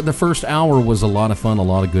 Like I said, the first hour was a lot of fun, a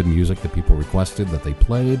lot of good music that people requested that they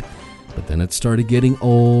played. But then it started getting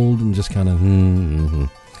old and just kind of,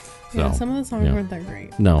 So, yeah, some of the songs weren't that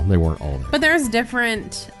great. No, they weren't all there. But there's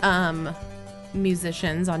different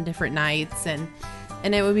musicians on different nights, and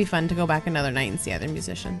it would be fun to go back another night and see other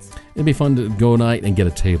musicians. It'd be fun to go night and get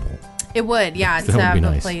a table. It would, yeah, That to would have be a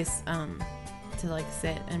nice. place to like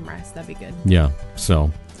sit and rest. That'd be good. Yeah, so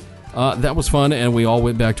that was fun, and we all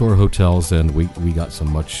went back to our hotels, and we got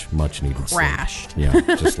some much needed sleep. Crashed. Yeah,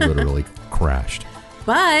 just literally crashed.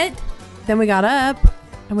 But then we got up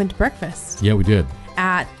and went to breakfast. Yeah, we did.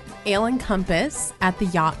 At Ale and Compass at the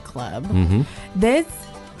Yacht Club. Mm-hmm.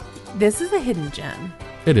 This is a hidden gem.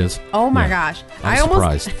 It is. Oh my gosh. I'm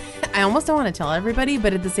surprised. I almost don't want to tell everybody,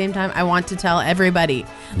 but at the same time, I want to tell everybody.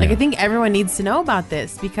 Like, I think everyone needs to know about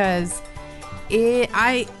this because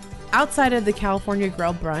outside of the California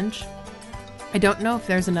Grill Brunch, I don't know if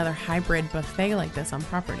there's another hybrid buffet like this on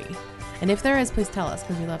property. And if there is, please tell us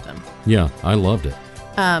because we love them. Yeah, I loved it.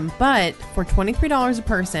 But for $23 a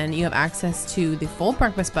person, you have access to the full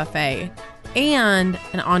breakfast buffet and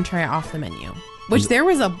an entree off the menu. Which there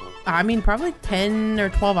was probably 10 or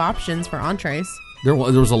 12 options for entrees. There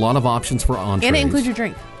was a lot of options for entrees. And it includes your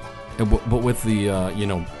drink. But with the,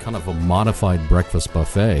 kind of a modified breakfast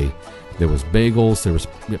buffet, there was bagels, there was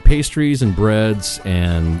pastries and breads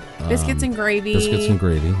and... biscuits and gravy. Biscuits and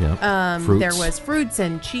gravy, yeah. Fruits. There was fruits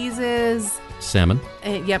and cheeses. Salmon.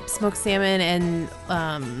 Yep, smoked salmon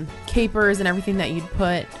and capers and everything that you'd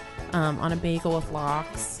put on a bagel with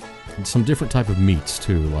lox. And some different type of meats,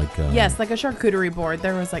 too, like... yes, like a charcuterie board.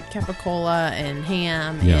 There was, like, capicola and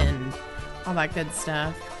ham and all that good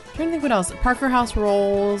stuff. I'm trying to think what else. Parker House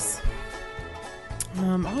rolls.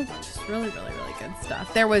 All just really, really, really good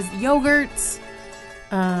stuff. There was yogurts.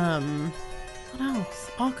 What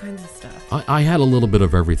else? All kinds of stuff. I had a little bit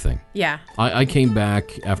of everything. Yeah. I came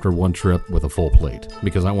back after one trip with a full plate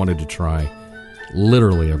because I wanted to try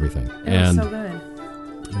literally everything. It was so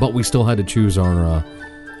good. But we still had to choose our...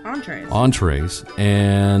 entrees,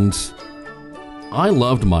 and I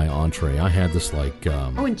loved my entree. I had this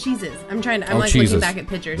and cheeses. I'm cheeses. looking back at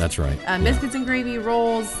pictures. That's right. Biscuits and gravy,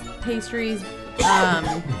 rolls, pastries,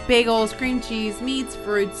 bagels, cream cheese, meats,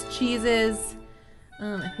 fruits, cheeses.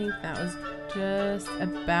 I think that was just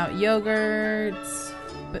about yogurts,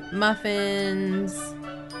 but muffins,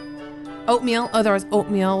 oatmeal. Oh, there was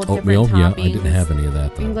oatmeal with different toppings. Yeah, I didn't have any of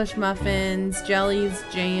that though. English muffins, jellies,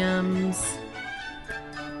 jams.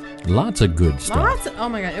 Lots of good stuff. Oh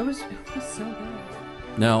my god, it was so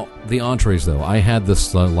good. Now, the entrees, though, I had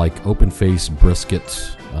this open face brisket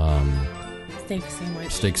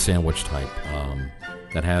steak sandwich type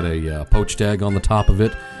that had a poached egg on the top of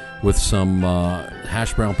it with some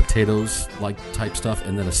hash brown potatoes type stuff,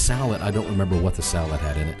 and then a salad. I don't remember what the salad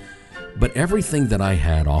had in it, but everything that I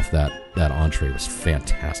had off that entree was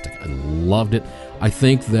fantastic. I loved it. I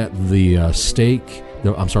think that the steak.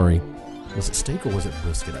 I'm sorry. Was it steak or was it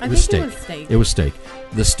brisket? It was steak. It was steak.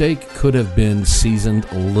 The steak could have been seasoned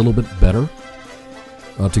a little bit better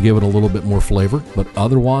to give it a little bit more flavor, but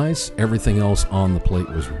otherwise, everything else on the plate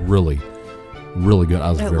was really, really good. I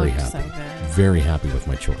was very happy. So good. Very happy with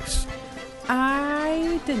my choice.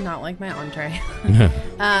 I did not like my entree.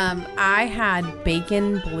 I had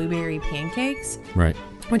bacon blueberry pancakes. Right.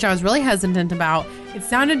 Which I was really hesitant about. It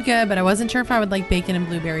sounded good, but I wasn't sure if I would like bacon and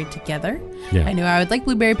blueberry together. Yeah. I knew I would like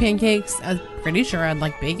blueberry pancakes. I was pretty sure I'd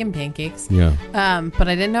like bacon pancakes. Yeah. But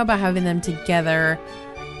I didn't know about having them together.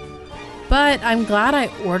 But I'm glad I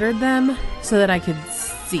ordered them so that I could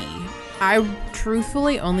see. I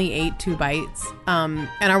truthfully only ate 2 bites. And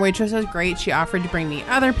our waitress was great. She offered to bring me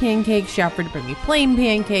other pancakes. She offered to bring me plain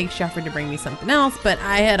pancakes. She offered to bring me something else. But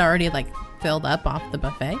I had already filled up off the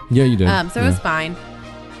buffet. Yeah, you did. So it was fine.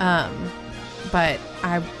 But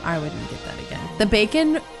I wouldn't get that again. The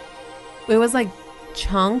bacon, it was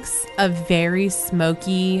chunks of very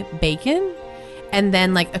smoky bacon and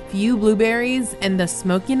then a few blueberries, and the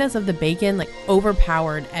smokiness of the bacon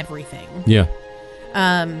overpowered everything. Yeah.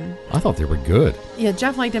 I thought they were good. Yeah,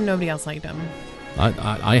 Jeff liked them. Nobody else liked them.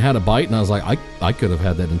 I had a bite and I was like, I could have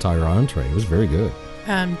had that entire entree. It was very good.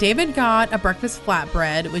 David got a breakfast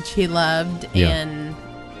flatbread, which he loved and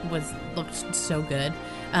looked so good.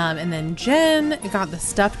 And then Jen got the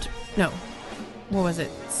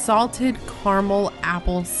salted caramel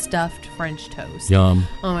apple stuffed French toast. Yum.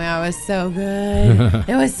 Oh my god, it was so good.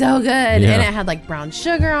 It was so good. Yeah. And it had brown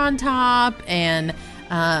sugar on top and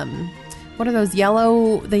what are those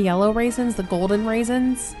yellow raisins, the golden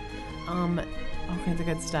raisins? All kinds of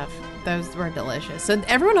good stuff. Those were delicious. So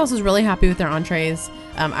everyone else was really happy with their entrees.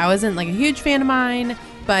 I wasn't a huge fan of mine,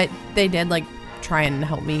 but they did try and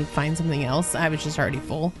help me find something else. I was just already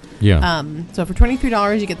full. Yeah. So for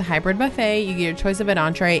 $23, you get the hybrid buffet, you get your choice of an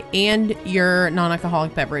entree, and your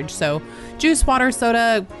non-alcoholic beverage. So juice, water,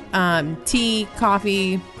 soda, tea,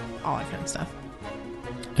 coffee, all that kind of stuff.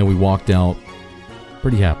 And we walked out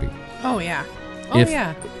pretty happy. Oh, yeah.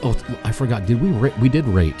 Oh, I forgot. Did we did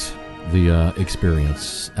rate the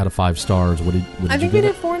experience out of 5 stars? What did I think you we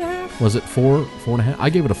give did 4.5. Was it 4.5? I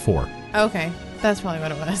gave it a 4. Okay. That's probably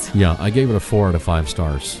what it was. Yeah, I gave it a 4 out of 5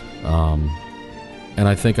 stars. And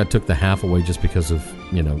I think I took the half away just because of,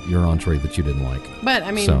 your entree that you didn't like. But,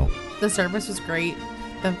 I mean, the service was great.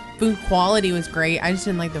 The food quality was great. I just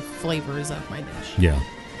didn't like the flavors of my dish. Yeah.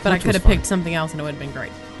 But I could have picked something else and it would have been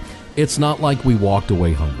great. It's not like we walked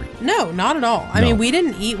away hungry. No, not at all. I mean, we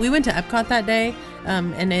didn't eat. We went to Epcot that day,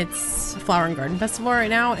 and it's Flower and Garden Festival right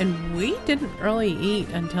now, and we didn't really eat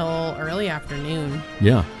until early afternoon.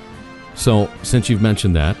 Yeah. So, since you've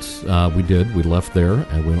mentioned that, we did. We left there,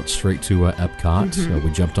 and we went straight to Epcot. Mm-hmm.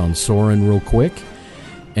 We jumped on Soarin' real quick,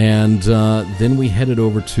 and then we headed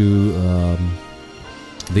over to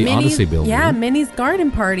the Odyssey building. Yeah, Minnie's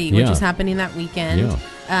Garden Party, which is happening that weekend.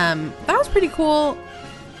 Yeah. That was pretty cool.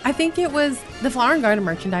 I think it was the Flower and Garden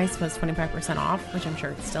merchandise was 25% off, which I'm sure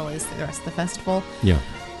it still is through the rest of the festival. Yeah.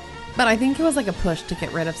 But I think it was like a push to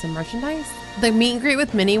get rid of some merchandise. The meet and greet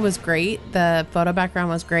with Minnie was great. The photo background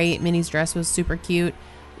was great. Minnie's dress was super cute.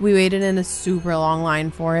 We waited in a super long line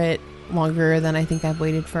for it, longer than I think I've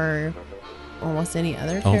waited for almost any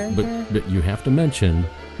other character. But you have to mention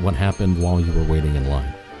what happened while you were waiting in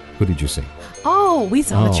line. Who did you see? Oh, we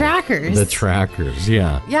saw the Trackers. The Trackers,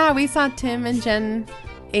 yeah. Yeah, we saw Tim and Jen.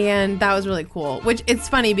 And that was really cool, which it's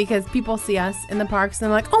funny because people see us in the parks and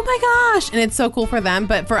they're like, oh my gosh. And it's so cool for them.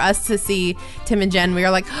 But for us to see Tim and Jen, we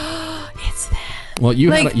were like, oh, it's them. Well, you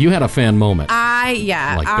had a fan moment.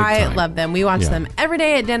 I love them. We watched them every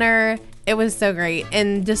day at dinner. It was so great.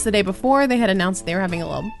 And just the day before, they had announced they were having a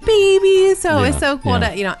little baby. So it was so cool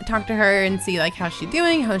to, talk to her and see like how's she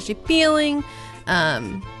doing, how's she feeling.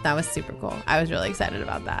 That was super cool. I was really excited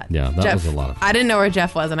about that. Yeah, that was a lot of fun. I didn't know where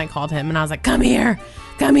Jeff was, and I called him, and I was like, come here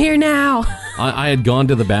now. I had gone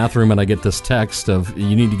to the bathroom, and I get this text of,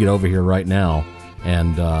 you need to get over here right now.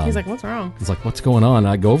 And he's like, what's wrong? He's like, what's going on? And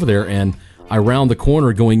I go over there, and I round the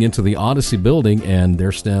corner going into the Odyssey building, and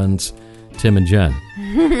there stands Tim and Jen.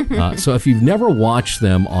 So if you've never watched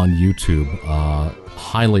them on YouTube,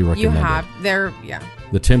 highly recommend it. You have. It.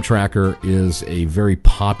 The Tim Tracker is a very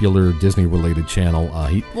popular Disney-related channel.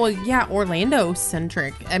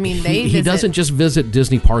 Orlando-centric. I mean, he doesn't just visit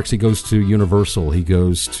Disney parks. He goes to Universal. He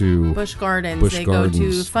goes to Busch Gardens. Go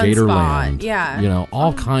to Fun Gatorland. Spot. Yeah.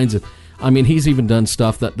 All kinds of. I mean, he's even done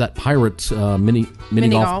stuff that pirate mini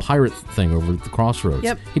golf pirate thing over at the Crossroads.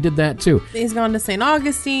 Yep. He did that too. He's gone to St.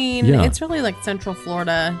 Augustine. Yeah. It's really like Central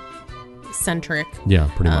Florida centric. Yeah,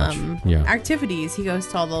 pretty much. Activities. He goes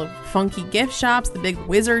to all the funky gift shops, the big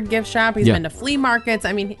Wizard gift shop. He's been to flea markets.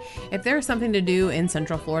 I mean, if there's something to do in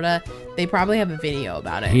Central Florida, they probably have a video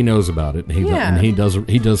about it. He knows about it. And he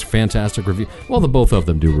does fantastic reviews. Well, the both of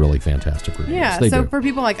them do really fantastic reviews. Yeah, so for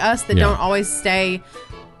people like us that don't always stay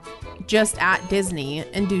just at Disney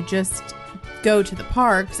and go to the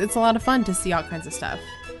parks, it's a lot of fun to see all kinds of stuff.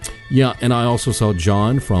 Yeah, and I also saw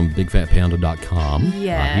John from BigFatPanda.com.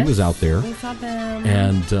 Yes. He was out there. We saw them.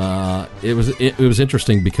 And it was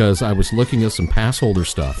interesting because I was looking at some pass holder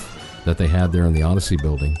stuff that they had there in the Odyssey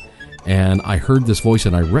building. And I heard this voice,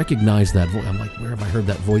 and I recognized that voice. I'm like, where have I heard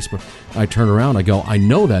that voice? I turn around, I go, I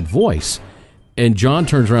know that voice. And John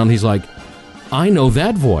turns around, he's like, I know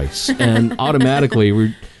that voice. And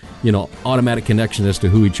automatically, automatic connection as to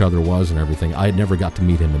who each other was and everything. I had never got to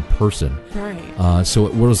meet him in person. Right. So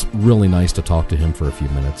it was really nice to talk to him for a few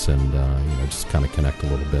minutes and, just kind of connect a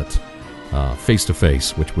little bit face to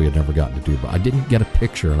face, which we had never gotten to do. But I didn't get a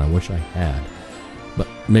picture, and I wish I had. But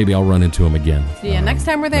maybe I'll run into him again. Yeah, next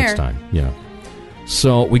time we're there. Next time, yeah.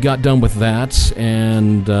 So we got done with that,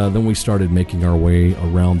 and then we started making our way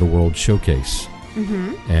around the World Showcase.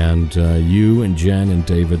 Mm-hmm. And you and Jen and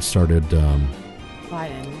David started...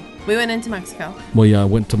 We went into Mexico. Well, yeah, I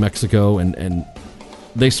went to Mexico, and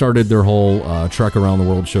they started their whole trek around the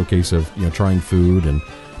World Showcase of trying food and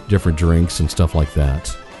different drinks and stuff like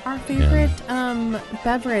that. Our favorite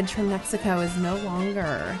beverage from Mexico is no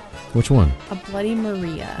longer... Which one? A Bloody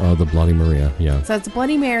Maria. Oh, the Bloody Maria, yeah. So it's a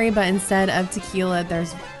Bloody Mary, but instead of tequila,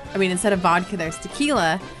 instead of vodka, there's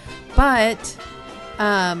tequila. But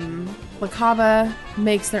La Cava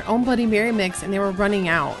makes their own Bloody Mary mix, and they were running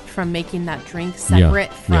out from making that drink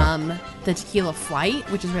separate from the tequila flight,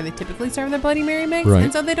 which is where they typically serve their Bloody Mary mix. Right.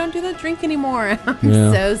 And so they don't do that drink anymore. I'm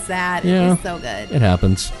so sad. Yeah. It is so good. It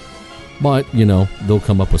happens. But, they'll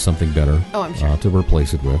come up with something better Oh, I'm sure. to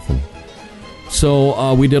replace it with. And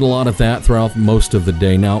so we did a lot of that throughout most of the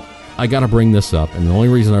day. Now, I got to bring this up, and the only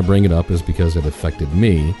reason I bring it up is because it affected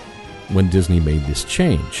me when Disney made this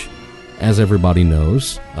change. As everybody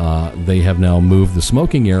knows, they have now moved the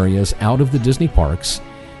smoking areas out of the Disney parks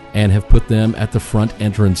and have put them at the front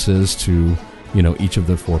entrances to, each of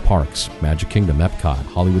the 4 parks: Magic Kingdom, Epcot,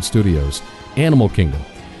 Hollywood Studios, Animal Kingdom.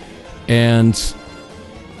 And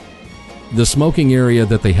the smoking area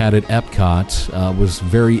that they had at Epcot was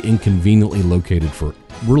very inconveniently located for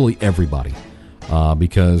really everybody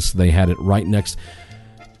because they had it right next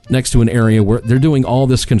to an area where they're doing all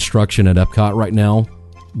this construction at Epcot right now,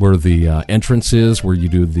 where the entrance is, where you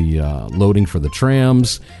do the loading for the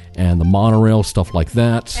trams and the monorail, stuff like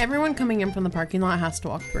that. Everyone coming in from the parking lot has to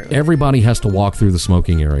walk through it. Everybody has to walk through the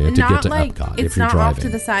smoking area to get to Epcot if you're driving. It's not off to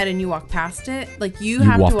the side and you walk past it. Like, you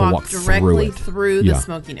have to walk directly through the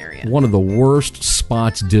smoking area. One of the worst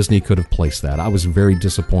spots Disney could have placed that. I was very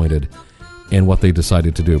disappointed in what they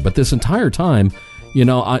decided to do. But this entire time,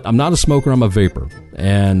 I'm not a smoker, I'm a vapor.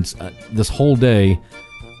 And this whole day,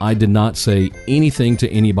 I did not say anything to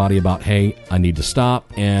anybody about, hey, I need to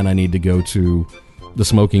stop and I need to go to the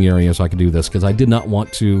smoking area so I can do this, because I did not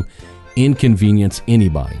want to inconvenience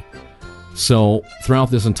anybody. So throughout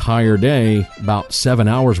this entire day, about 7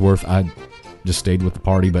 hours worth, I just stayed with the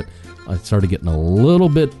party, but I started getting a little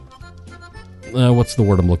bit, what's the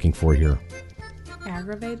word I'm looking for here?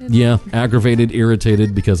 Aggravated? Yeah, aggravated,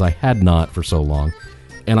 irritated, because I had not for so long.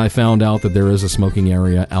 And I found out that there is a smoking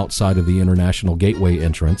area outside of the International Gateway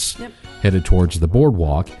entrance, headed towards the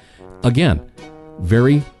boardwalk. Again,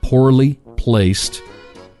 very poorly placed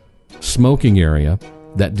smoking area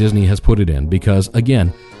that Disney has put it in, because,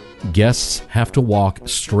 again, guests have to walk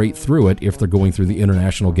straight through it if they're going through the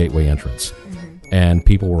International Gateway entrance. And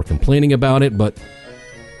people were complaining about it, but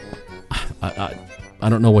I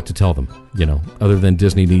don't know what to tell them, other than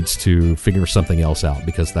Disney needs to figure something else out,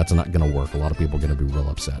 because that's not going to work. A lot of people are going to be real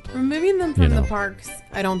upset. Removing them from the parks,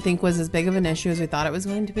 I don't think was as big of an issue as we thought it was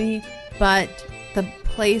going to be. But the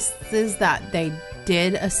places that they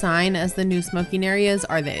did assign as the new smoking areas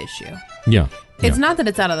are the issue. Yeah. It's not that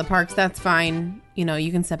it's out of the parks. That's fine.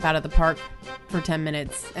 You can step out of the park for 10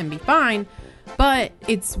 minutes and be fine. But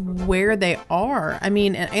it's where they are. I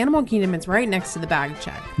mean, at Animal Kingdom, it's right next to the bag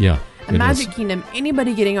check. Yeah. At Magic Kingdom,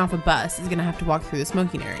 anybody getting off a bus is going to have to walk through the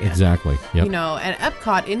smoking area. Exactly. Yep. At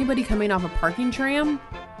Epcot, anybody coming off a parking tram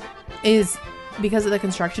is, because of the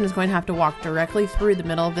construction, is going to have to walk directly through the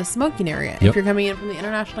middle of the smoking area. Yep. If you're coming in from the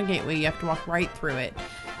International Gateway, you have to walk right through it.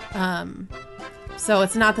 So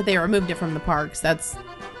it's not that they removed it from the parks. That's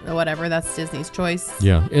whatever. That's Disney's choice.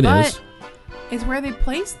 Yeah, it is. It's where they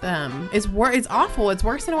placed them. It's awful. It's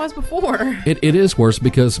worse than it was before. It is worse,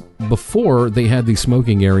 because before they had these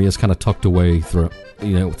smoking areas kind of tucked away throughout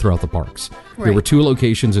the parks. Right. There were 2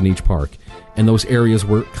 locations in each park, and those areas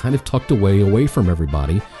were kind of tucked away from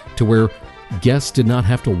everybody, to where guests did not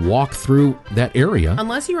have to walk through that area.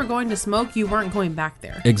 Unless you were going to smoke, you weren't going back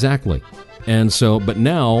there. Exactly. And so, but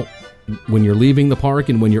now, when you're leaving the park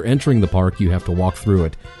and when you're entering the park, you have to walk through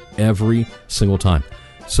it every single time.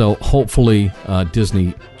 So hopefully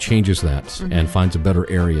Disney changes that and finds a better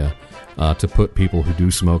area to put people who do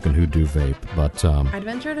smoke and who do vape. But I'd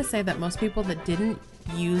venture to say that most people that didn't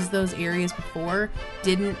use those areas before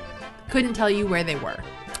couldn't tell you where they were.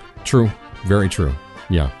 True. Very true.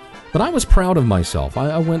 Yeah. But I was proud of myself.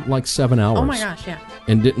 I went like 7 hours. Oh my gosh, yeah.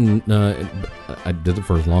 And didn't, I did it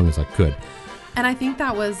for as long as I could. And I think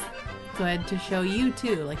that was good to show you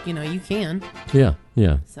too. Like, you can. Yeah,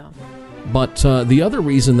 yeah. So. But the other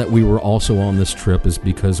reason that we were also on this trip is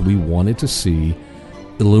because we wanted to see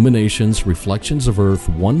Illumination's Reflections of Earth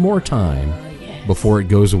one more time before it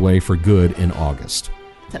goes away for good in August.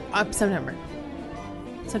 September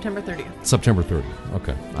 30th. September 30th.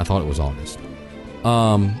 Okay. I thought it was August.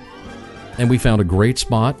 And we found a great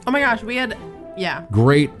spot. Oh my gosh, we had,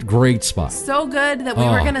 Great spot. So good that we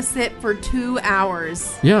were going to sit for 2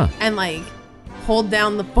 hours. Yeah. And hold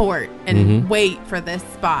down the fort and wait for this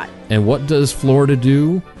spot. And what does Florida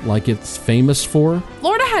do like it's famous for?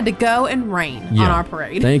 Florida had to go and rain on our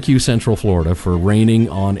parade. Thank you, Central Florida, for raining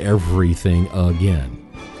on everything again.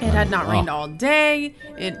 It had not rained all day.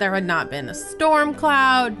 There had not been a storm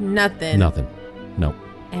cloud. Nothing. No.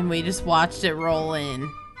 And we just watched it roll in.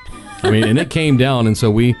 I mean, and it came down, and so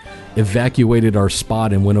we evacuated our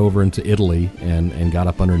spot and went over into Italy and got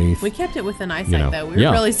up underneath. We kept it within eyesight, though. We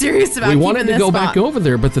were really serious about we keeping wanted to this go spot. back over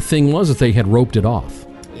there, but the thing was that they had roped it off.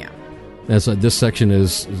 Yeah. As this section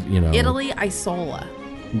is, Italy Isola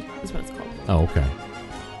is what it's called. Oh,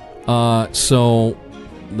 okay. So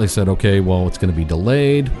they said, okay, well, it's going to be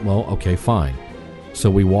delayed. Well, okay, fine. So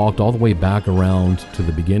we walked all the way back around to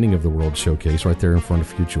the beginning of the World Showcase, right there in front of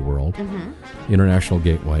Future World. Mm-hmm. International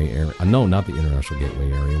Gateway area. No, not the International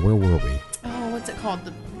Gateway area. Where were we? Oh, what's it called?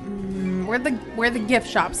 Where the gift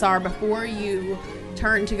shops are before you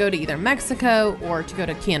turn to go to either Mexico or to go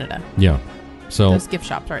to Canada. Yeah. So those gift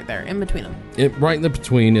shops right there, in between them. Right in the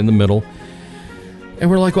between, in the middle. And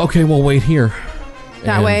we're like, okay, we'll wait here.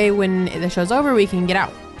 That way, when the show's over, we can get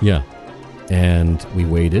out. Yeah. And we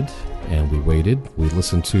waited. And we waited. We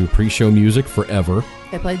listened to pre-show music forever.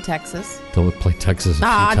 They played Texas. They played Texas a few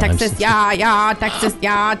times. Texas, yeah, Texas,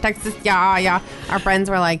 yeah, Texas, yeah. Our friends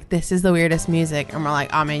were like, this is the weirdest music. And we're like,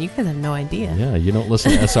 oh, man, you guys have no idea. Yeah, you don't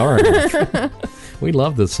listen to SR enough. We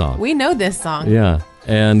love this song. We know this song. Yeah.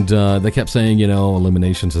 And they kept saying,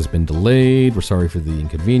 Illuminations has been delayed. We're sorry for the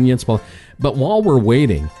inconvenience. But while we're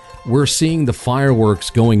waiting, we're seeing the fireworks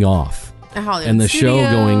going off. At Hollywood and the Studios.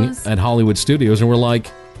 show going at Hollywood Studios. And we're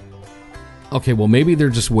like, okay, well, maybe they're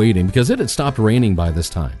just waiting because it had stopped raining by this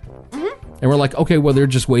time. Mm-hmm. And we're like, okay, well, they're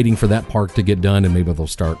just waiting for that park to get done and maybe they'll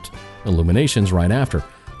start Illuminations right after.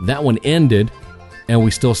 That one ended and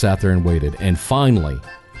we still sat there and waited. And finally,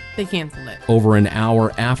 they canceled it. Over an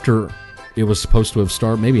hour after it was supposed to have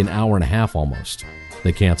started, maybe an hour and a half almost,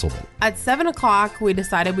 they canceled it. At 7 o'clock, we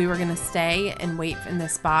decided we were going to stay and wait in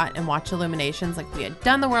this spot and watch Illuminations. Like, we had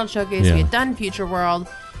done the World Showcase, we had done Future World.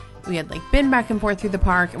 We had been back and forth through the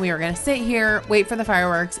park, and we were going to sit here, wait for the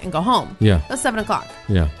fireworks, and go home. Yeah. It was 7 o'clock.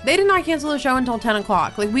 Yeah. They did not cancel the show until 10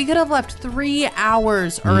 o'clock. We could have left 3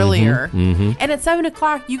 hours earlier. Mm-hmm. And at 7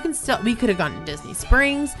 o'clock, we could have gone to Disney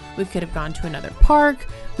Springs. We could have gone to another park.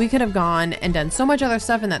 We could have gone and done so much other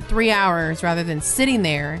stuff in that 3 hours rather than sitting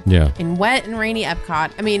there in wet and rainy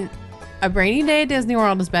Epcot. I mean, a rainy day at Disney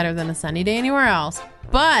World is better than a sunny day anywhere else.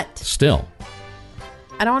 But still,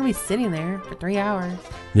 I don't want to be sitting there for 3 hours.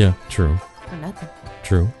 Yeah, true. For nothing.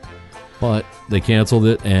 True. But they canceled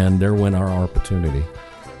it, and there went our opportunity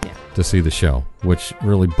to see the show, which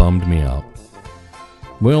really bummed me out.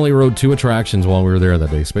 We only rode 2 attractions while we were there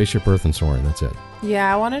that day, Spaceship Earth and Soaring. That's it.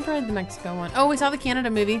 Yeah, I wanted to ride the Mexico one. Oh, we saw the Canada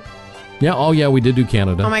movie. Yeah, oh yeah, we did do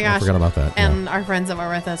Canada. Oh my gosh. I forgot about that. And our friends that were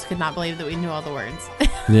with us could not believe that we knew all the words.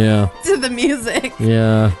 Yeah. To the music.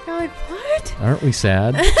 Yeah. They're like, what? Aren't we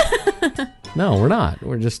sad? No, we're not.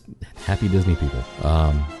 We're just happy Disney people.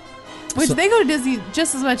 Which they go to Disney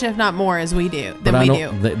just as much, if not more, as we do.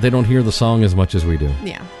 They don't hear the song as much as we do.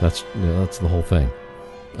 Yeah. That's the whole thing.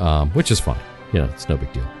 Which is fine. It's no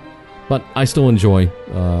big deal. But I still enjoy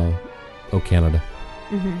Oh Canada.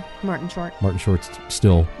 Mm-hmm. Martin Short. Martin Short's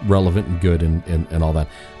still relevant and good and all that.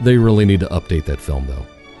 They really need to update that film, though.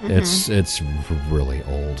 Mm-hmm. It's really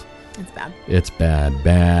old. It's bad. It's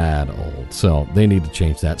bad old. So they need to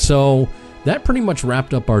change that. So that pretty much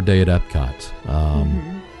wrapped up our day at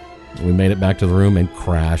Epcot. We made it back to the room and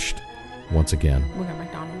crashed once again. We got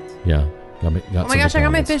McDonald's. Yeah. Oh my gosh, I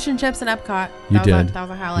got my fish and chips in Epcot. That was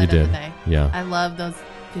a highlight of the day. Yeah. I love those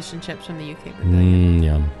fish and chips from the UK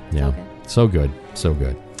birthday. Yeah. So good.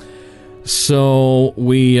 So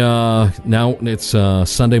we now it's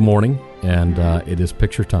Sunday morning, and it is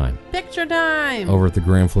picture time. Picture time over at the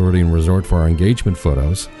Grand Floridian Resort for our engagement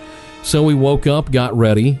photos. So we woke up, got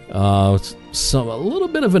ready. A little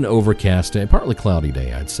bit of an overcast day, partly cloudy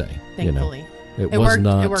day, I'd say. Thankfully, it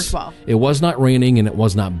worked well. It was not raining, and it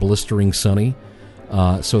was not blistering sunny.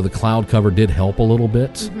 So the cloud cover did help a little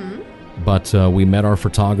bit. Mm-hmm. But we met our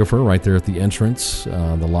photographer right there at the entrance,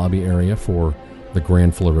 the lobby area for the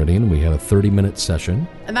Grand Floridian. We had a 30-minute session.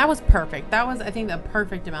 And that was perfect. That was, I think, the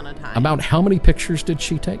perfect amount of time. About how many pictures did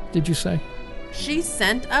she take, did you say? She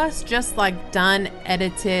sent us just done,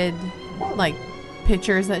 edited,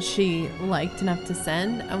 pictures that she liked enough to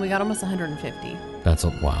send. And we got almost 150. That's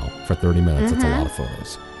wow. For 30 minutes, That's a lot of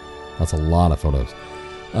photos. That's a lot of photos.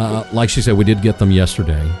 Like she said, we did get them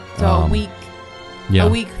yesterday. So a week. Yeah. A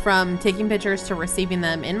week from taking pictures to receiving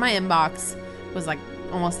them in my inbox was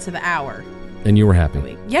almost to the hour. And you were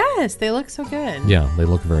happy? Yes, they look so good. Yeah, they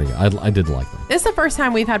look very good. I did like them. This is the first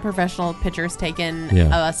time we've had professional pictures taken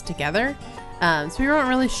of us together. So we weren't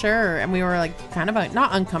really sure, and we were kind of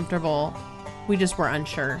not uncomfortable. We just were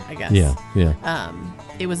unsure, I guess. Yeah.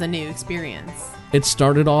 It was a new experience. It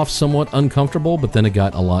started off somewhat uncomfortable, but then it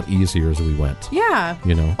got a lot easier as we went. Yeah.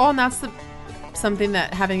 Oh, and that's something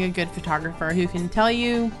that having a good photographer who can tell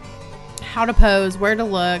you how to pose, where to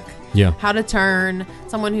look, how to turn,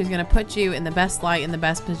 someone who's going to put you in the best light, in the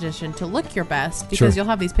best position to look your best, because you'll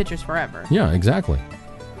have these pictures forever. Yeah, exactly.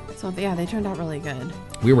 So yeah, they turned out really good.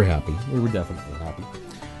 We were happy. We were definitely happy.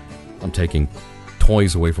 I'm taking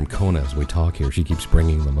toys away from Kona as we talk here. She keeps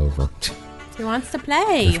bringing them over. She wants to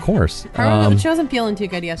play. Of course. She wasn't feeling too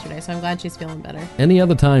good yesterday, so I'm glad she's feeling better. Any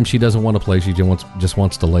other time she doesn't want to play, she just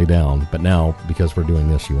wants to lay down. But now, because we're doing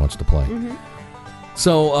this, she wants to play. Mm-hmm.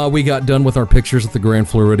 So we got done with our pictures at the Grand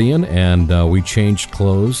Floridian, and we changed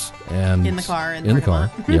clothes and in the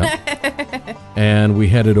car. Yeah. And we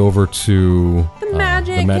headed over to the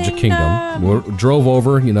Magic Kingdom. We drove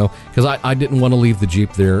over, because I didn't want to leave the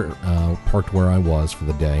Jeep there, parked where I was for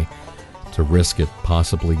the day, to risk it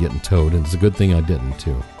possibly getting towed. And it's a good thing I didn't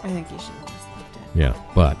too. I think you should have just left it. Yeah,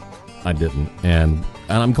 but I didn't, and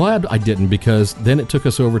I'm glad I didn't, because then it took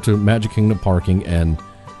us over to Magic Kingdom parking, and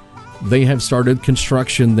they have started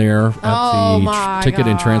construction there at the Ticket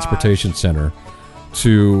and Transportation Center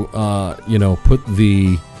to, put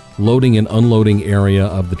the loading and unloading area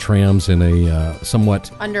of the trams in a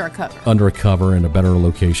somewhat under a cover in a better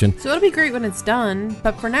location. So it'll be great when it's done,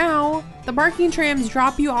 but for now, the parking trams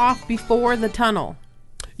drop you off before the tunnel.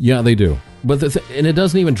 Yeah, they do, but and it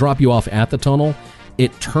doesn't even drop you off at the tunnel.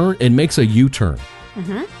 It makes a U-turn,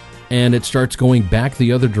 and it starts going back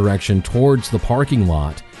the other direction towards the parking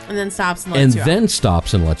lot. And then stops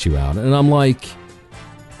and lets you out. And I'm like,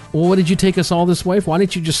 well, what did you take us all this way for? Why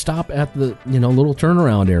didn't you just stop at the little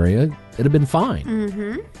turnaround area? It'd have been fine.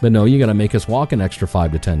 Mm-hmm. But no, you got to make us walk an extra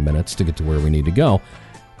 5 to 10 minutes to get to where we need to go.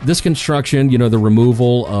 This construction, the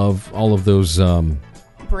removal of all of those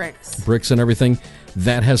bricks and everything,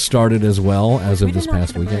 that has started as well as of this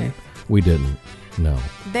past weekend. We didn't. No.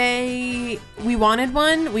 We wanted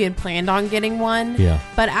one. We had planned on getting one. Yeah.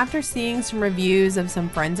 But after seeing some reviews of some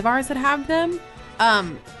friends of ours that have them,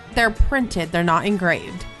 they're printed. They're not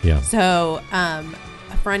engraved. Yeah. So,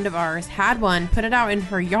 a friend of ours had one, put it out in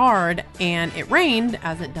her yard, and it rained,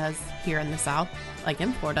 as it does here in the South, like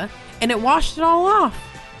in Florida, and it washed it all off.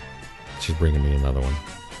 She's bringing me another one.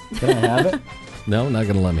 Can I have it? No, not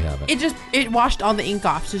going to let me have it. It washed all the ink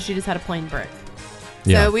off, so she just had a plain brick.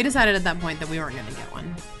 Yeah. So we decided at that point that we weren't going to get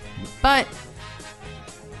one. But,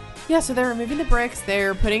 yeah, so they're removing the bricks.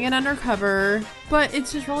 They're putting it under cover. But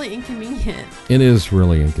it's just really inconvenient. It is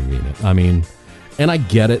really inconvenient. I mean, and I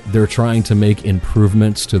get it. They're trying to make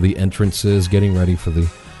improvements to the entrances, getting ready for the,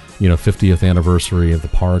 50th anniversary of the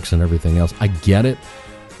parks and everything else. I get it.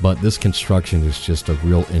 But this construction is just a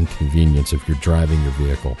real inconvenience if you're driving your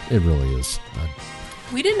vehicle. It really is.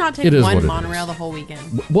 We did not take one monorail the whole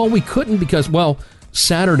weekend. Well, we couldn't because,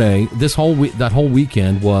 Saturday, that whole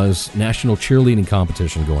weekend was national cheerleading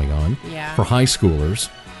competition going on for high schoolers.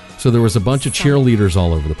 So there was a bunch of cheerleaders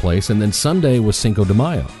all over the place. And then Sunday was Cinco de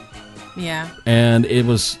Mayo. Yeah. And it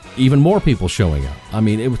was even more people showing up. I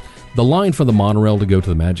mean, the line for the monorail to go to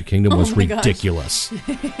the Magic Kingdom was ridiculous.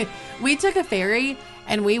 We took a ferry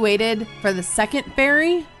and we waited for the second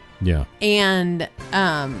ferry. Yeah. And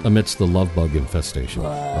amidst the love bug infestation.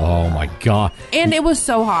 Oh my God. And it was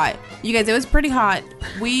so hot. You guys, it was pretty hot.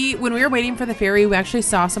 When we were waiting for the ferry, we actually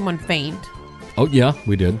saw someone faint. Oh yeah,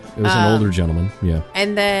 we did. It was an older gentleman. Yeah.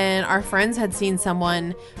 And then our friends had seen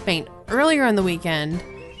someone faint earlier in the weekend.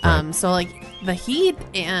 Right. So like the heat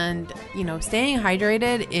and staying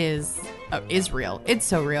hydrated is real. It's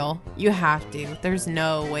so real. You have to. There's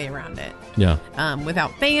no way around it. Yeah.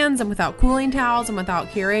 Without fans and without cooling towels and without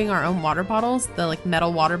carrying our own water bottles, the like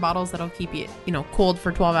metal water bottles that'll keep you, cold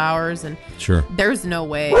for 12 hours. And sure. There's no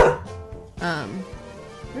way.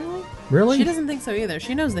 Really? She doesn't think so either.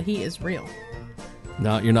 She knows the heat is real.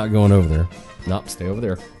 No, you're not going over there. Nope, stay over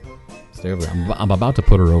there. Stay over there. I'm about to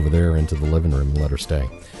put her over there into the living room and let her stay.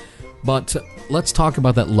 But let's talk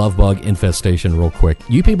about that love bug infestation real quick.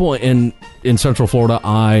 You people in Central Florida,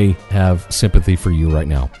 I have sympathy for you right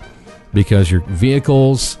now because your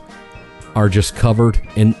vehicles are just covered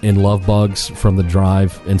in love bugs from the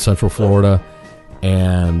drive in Central Florida,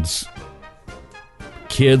 and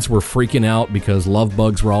kids were freaking out because love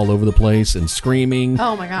bugs were all over the place and screaming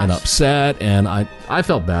and upset, and I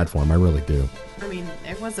felt bad for them. I really do. I mean,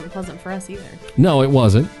 it wasn't pleasant for us either. No, it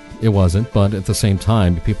wasn't. It wasn't, but at the same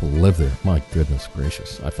time, the people who live there, my goodness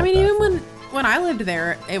gracious. Even when I lived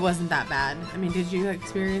there, it wasn't that bad. I mean, did you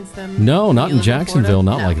experience them? No, not in Jacksonville,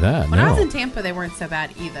 not like that. When I was in Tampa, they weren't so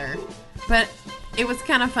bad either. But it was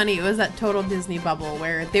kind of funny. It was that total Disney bubble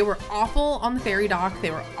where they were awful on the ferry dock.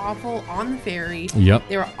 They were awful on the ferry. Yep.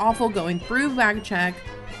 They were awful going through bag check.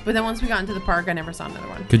 But then once we got into the park, I never saw another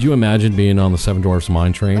one. Could you imagine being on the Seven Dwarfs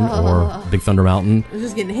Mine Train or Big Thunder Mountain?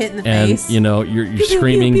 Just getting hit in the face. And, you're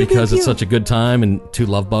screaming because it's such a good time and two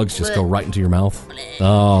love bugs just go right into your mouth.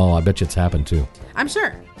 Oh, I bet you it's happened too. I'm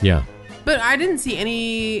sure. Yeah. But I didn't see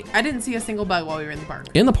a single bug while we were in the park.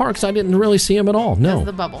 In the parks, I didn't really see them at all. No. That's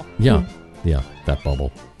the bubble. Yeah. Yeah, that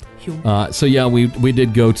bubble. So yeah, we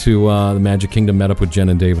did go to the Magic Kingdom, met up with Jen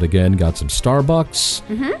and David again, got some Starbucks.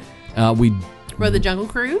 Mm-hmm. We rode the Jungle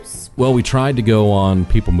Cruise. Well, we tried to go on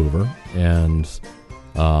People Mover, and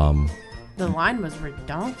the line was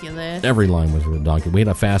ridiculous. Every line was ridiculous. We had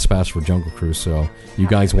a fast pass for Jungle Cruise, so you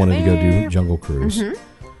guys wanted to go do Jungle Cruise.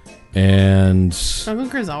 Mm-hmm. And Jungle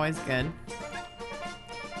Cruise is always good.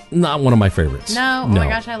 Not one of my favorites. No. Oh my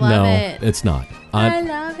gosh, I love it. No, it's not. I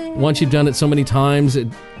love it. Once you've done it so many times,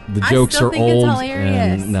 the jokes are old. It's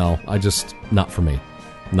hilarious. And no, not for me.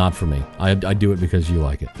 Not for me. I do it because you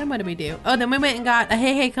like it. Then what did we do? Oh, then we went and got a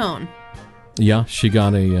Hey Hey cone. Yeah, she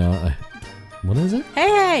got a what is it?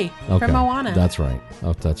 Hey Hey from Moana. That's right.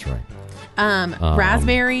 Oh, that's right.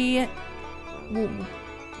 Raspberry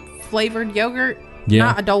flavored yogurt. Yeah.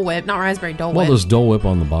 Not a Dole Whip, not raspberry Dole Whip. Well, there's Dole Whip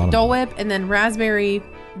on the bottom. Dole Whip, and then raspberry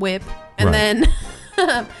whip, and then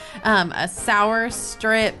a sour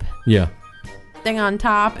strip thing on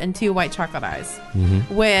top, and 2 white chocolate eyes.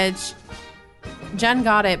 Mm-hmm. Which Jen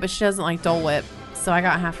got it, but she doesn't like Dole Whip, so I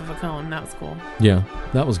got half of a cone. That was cool. Yeah,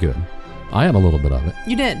 that was good. I had a little bit of it.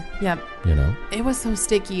 You did, yep. You know, it was so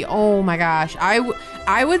sticky. Oh my gosh,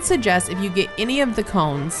 I would suggest if you get any of the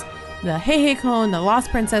cones, the Hey Hey cone, the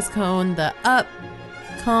Lost Princess cone, the Up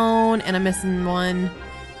cone, and I'm missing one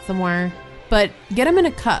somewhere, but get them in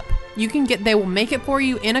a cup. They will make it for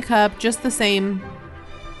you in a cup, just the same,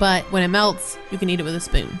 but when it melts, you can eat it with a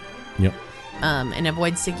spoon. Yep. And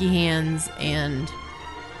avoid sticky hands, and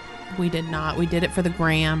we did not. We did it for the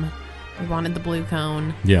gram. We wanted the blue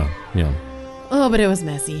cone. Yeah. Oh, but it was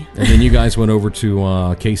messy. And then you guys went over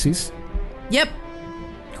to Casey's? Yep.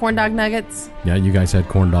 Corn dog nuggets. Yeah, you guys had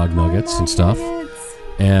corn dog nuggets and stuff.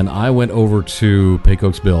 And I went over to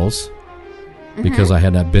Pecos Bills because I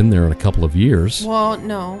had not been there in a couple of years. Well,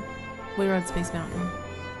 no. We rode Space Mountain.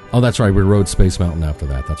 Oh, that's right. We rode Space Mountain after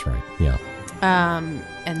that. That's right. Yeah.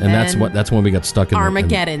 And that's when we got stuck in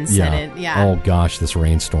Armageddon set in. Yeah. Oh gosh, this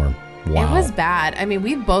rainstorm. Wow. It was bad. I mean,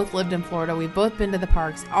 we've both lived in Florida. We've both been to the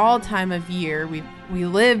parks all time of year. We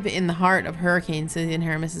live in the heart of hurricane season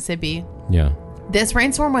here in Mississippi. Yeah. This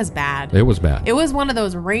rainstorm was bad. It was bad. It was one of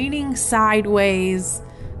those raining sideways,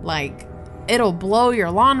 like it'll blow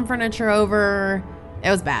your lawn furniture over. It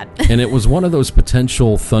was bad. And it was one of those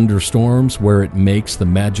potential thunderstorms where it makes the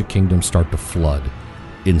Magic Kingdom start to flood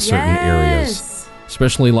in certain areas.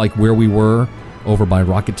 Especially like where we were over by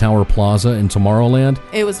Rocket Tower Plaza in Tomorrowland.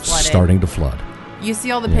 It was flooded. Starting to flood. You see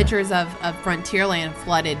all the pictures of Frontierland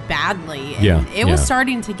flooded badly. And it was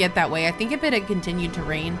starting to get that way. I think if it had continued to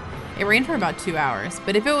rain, it rained for about 2 hours.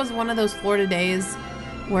 But if it was one of those Florida days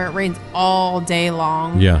where it rains all day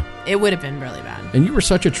long, it would have been really bad. And you were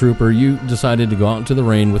such a trooper. You decided to go out into the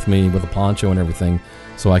rain with me with a poncho and everything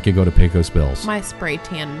so I could go to Pecos Bills. My spray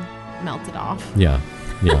tan melted off. Yeah,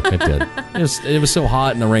 it did. It was so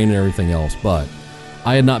hot in the rain and everything else, but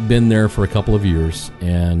I had not been there for a couple of years,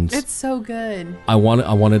 and it's so good. I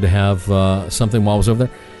wanted to have something while I was over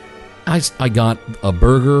there. I got a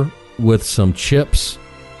burger with some chips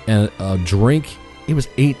and a drink. It was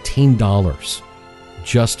 $18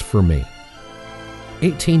 just for me.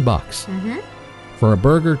 $18 for a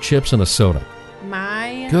burger, chips, and a soda.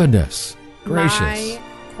 My goodness gracious! My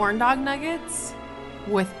corn dog nuggets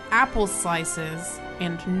with apple slices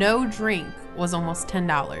and no drink was almost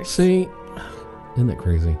 $10. See, isn't that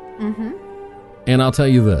crazy? Mm-hmm. And I'll tell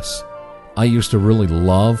you this: I used to really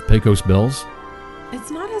love Pecos Bills. It's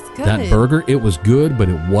not as good. That burger, it was good, but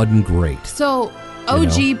it wasn't great. So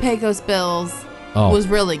OG Pecos Bills was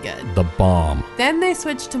really good. The bomb. Then they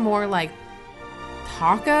switched to more like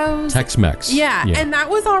tacos. Tex-Mex. Yeah, and that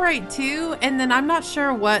was all right too. And then I'm not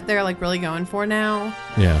sure what they're like really going for now.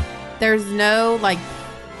 Yeah. There's no like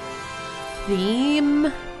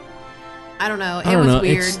theme. I don't know. It was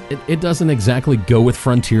weird. It doesn't exactly go with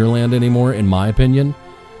Frontierland anymore, in my opinion.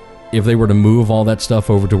 If they were to move all that stuff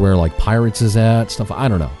over to where like Pirates is at, stuff, I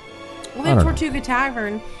don't know. Well, then Tortuga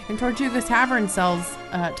Tavern, and Tortuga's Tavern sells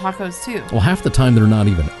tacos too. Well, half the time they're not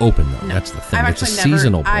even open though. No. That's the thing. It's a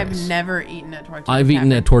seasonal place. I've never eaten at Tortuga. I've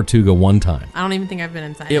eaten at Tortuga one time. I don't even think I've been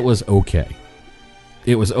inside. It was okay.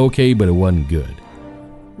 It was okay, but it wasn't good.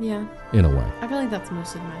 Yeah. In a way. I feel like that's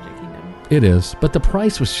most of the Magic Kingdom. It is, but the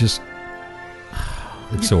price was just...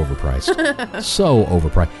 It's so overpriced. So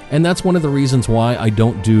overpriced. And that's one of the reasons why I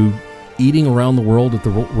don't do eating around the world at the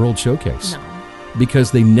World Showcase. No.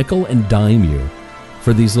 Because they nickel and dime you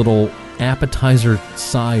for these little appetizer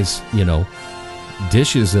size,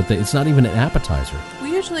 dishes that it's not even an appetizer.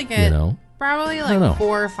 We usually get probably like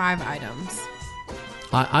 4 or 5 items.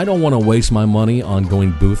 I don't want to waste my money on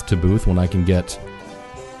going booth to booth when I can get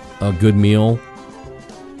a good meal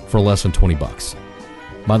for less than $20.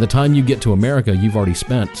 By the time you get to America, you've already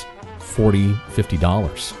spent $40,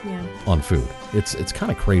 $50 on food. It's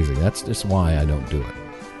kind of crazy. That's just why I don't do it.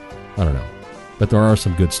 I don't know. But there are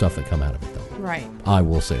some good stuff that come out of it, though. Right. I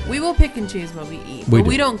will say that. We will pick and choose what we eat.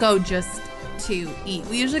 We don't go just to eat.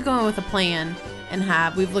 We usually go in with a plan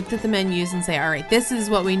and we've looked at the menus and say, all right, this is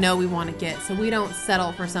what we know we want to get. So we don't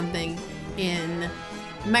settle for something in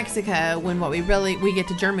Mexico when we get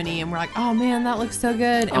to Germany and we're like, oh man, that looks so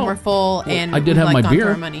good, and we're full, and I did have my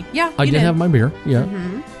beer. Money. Yeah, I did have my beer. Yeah,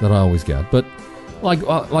 that I always get. But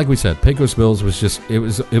like we said, Pecos Bills was just it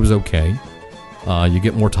was okay. You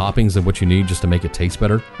get more toppings than what you need just to make it taste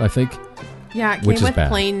better, I think. Yeah, it came with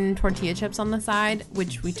plain tortilla chips on the side,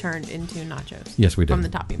 which we turned into nachos. Yes, we did. From the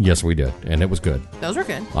topping bar. Yes, we did, and it was good. Those were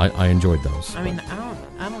good. I enjoyed those. I mean,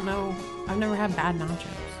 I don't know. I've never had bad nachos.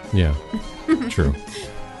 Yeah, true.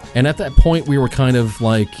 And at that point, we were kind of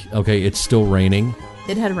like, okay, it's still raining.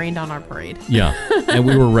 It had rained on our parade. Yeah, and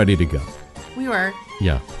we were ready to go. We were.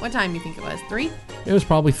 Yeah. What time do you think it was? 3? It was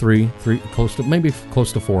probably 3, close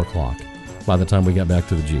to 4 o'clock by the time we got back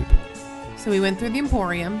to the Jeep. So we went through the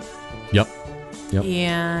Emporium. Yep.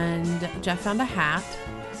 And Jeff found a hat.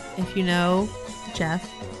 If you know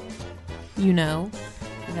Jeff, you know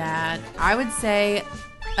that I would say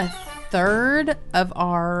a third of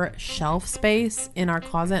our shelf space in our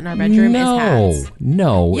closet in our bedroom is hats.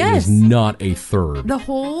 No, yes. It is not a third. The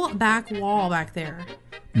whole back wall back there.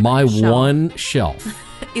 My one shelf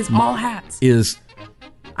is all hats.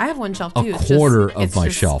 I have one shelf too. A quarter of my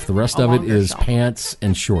shelf. The rest of it is shelf. Pants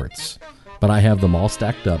and shorts. But I have them all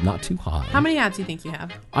stacked up, not too high. How many hats do you think you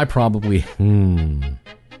have? I probably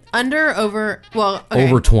over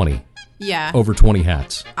 20. Yeah. Over 20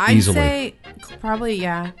 hats. I'd easily. say probably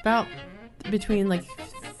about between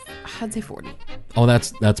I'd say 40. Oh,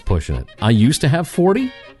 that's pushing it. I used to have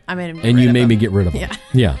 40. I made him and you made me get rid of them.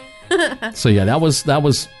 Yeah. So yeah, that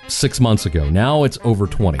was 6 months ago. Now it's over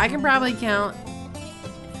 20. I can probably count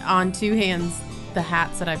on 2 hands the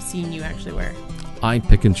hats that I've seen you actually wear. I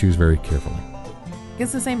pick and choose very carefully.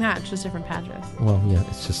 It's the same hat, just different patches. Well, yeah,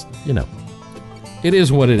 it's just, it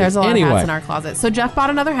is what it There's is. a lot anyway, of hats in our closet. So Jeff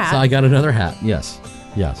bought another hat. So I got another hat, yes.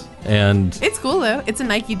 And it's cool, though. It's a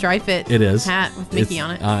Nike Dry Fit hat with Mickey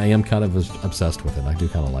on it. I am kind of obsessed with it. I do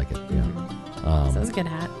kind of like it, yeah. So it's a good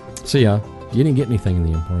hat. So, yeah, you didn't get anything in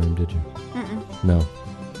the Emporium, did you? Mm-mm.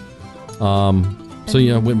 No. So,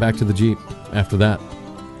 yeah, went back to the Jeep after that.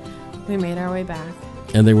 We made our way back.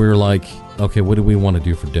 And then we were like, okay, what do we want to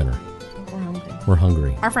do for dinner? We're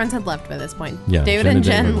hungry. Our friends had left by this point. Yeah, David and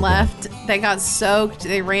Jen left. They got soaked.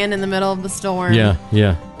 They ran in the middle of the storm.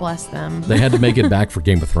 Yeah. Bless them. They had to make it back for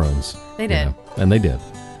Game of Thrones. They did. And they did.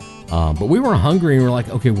 But we were hungry and we're like,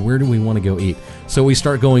 okay, where do we want to go eat? So we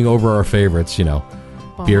start going over our favorites,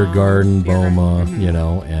 Beer Garden, Boma,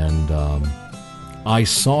 and I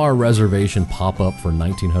saw a reservation pop up for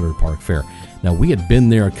 1900 Park Fair. Now, we had been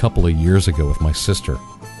there a couple of years ago with my sister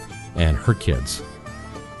and her kids.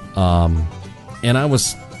 And I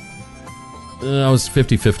was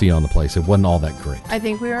 50-50 on the place. It wasn't all that great. I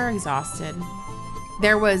think we were exhausted.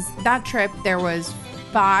 There was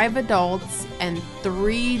 5 adults and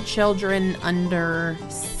 3 children under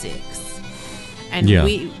 6. And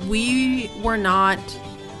we were not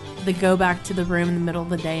the go back to the room in the middle of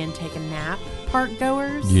the day and take a nap park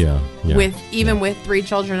goers. Yeah. With 3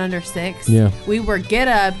 children under 6. Yeah. We were get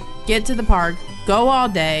up, get to the park, go all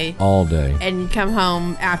day, and come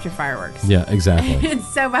home after fireworks. Yeah, exactly. And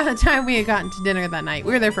so by the time we had gotten to dinner that night,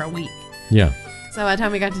 we were there for a week. Yeah. So by the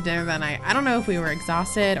time we got to dinner that night, I don't know if we were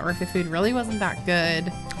exhausted or if the food really wasn't that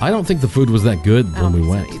good. I don't think the food was that good when we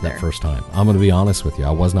went that first time. I'm going to be honest with you.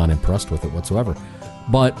 I was not impressed with it whatsoever.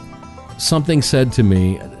 But something said to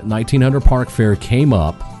me, 1900 Park Fair came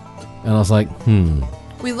up, and I was like,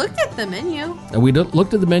 We looked at the menu. And we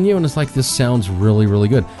looked at the menu, and it's like, this sounds really, really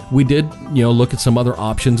good. We did, look at some other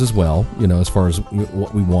options as well, as far as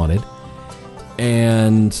what we wanted.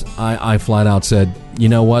 And I flat out said, you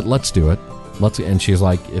know what, let's do it. And she's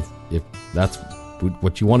like, if that's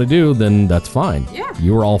what you want to do, then that's fine. Yeah.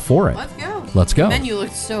 You were all for it. Let's go. The menu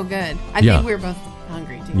looked so good. I think we were both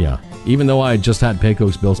hungry, too. Yeah. Even though I had just had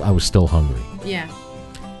Pecos Bills, I was still hungry. Yeah.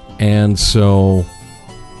 And so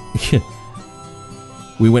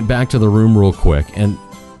we went back to the room real quick, and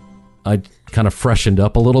I kind of freshened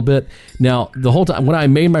up a little bit. Now, the whole time when I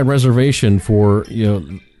made my reservation for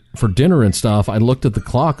dinner and stuff, I looked at the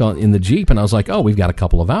clock in the Jeep, and I was like, oh, we've got a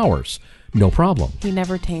couple of hours. No problem. He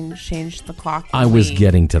never changed the clock. I was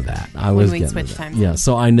getting to that. When we switched time zones. Yeah,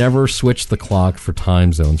 so I never switched the clock for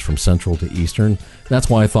time zones from Central to Eastern. That's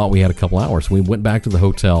why I thought we had a couple hours. We went back to the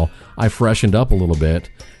hotel. I freshened up a little bit,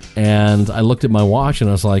 and I looked at my watch, and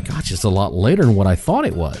I was like, gosh, it's a lot later than what I thought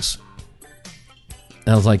it was.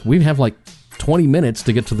 And I was like, we have 20 minutes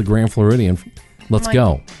to get to the Grand Floridian. Let's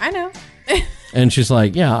go. I know. And she's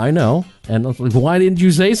like, yeah, I know. And I was like, why didn't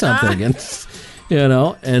you say something? And,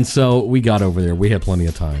 and so we got over there. We had plenty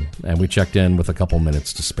of time. And we checked in with a couple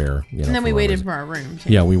minutes to spare. And then we waited for our room,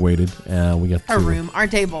 too. Yeah, we waited. We got our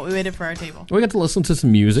table. We waited for our table. We got to listen to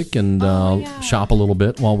some music and shop a little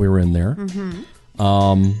bit while we were in there.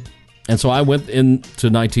 Mm-hmm. And so I went into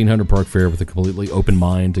 1900 Park Fair with a completely open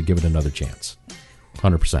mind to give it another chance.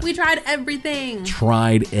 100%. We tried everything.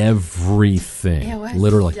 It was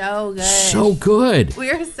literally so good. So good.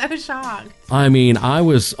 We were so shocked. I mean, I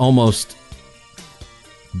was almost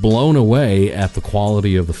blown away at the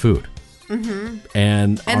quality of the food. Mm-hmm.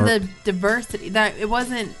 And the diversity. That it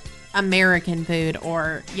wasn't American food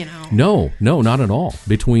or, No, not at all.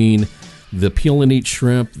 Between the peel and eat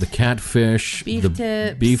shrimp, the catfish,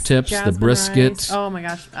 beef tips, the brisket. Rice. Oh my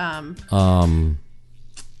gosh.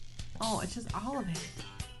 It's just all of it.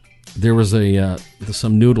 There was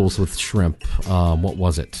some noodles with shrimp. What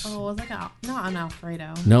was it? Oh, it was like not an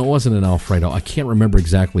Alfredo. No, it wasn't an Alfredo. I can't remember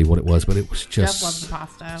exactly what it was, but it was just... Jeff loves the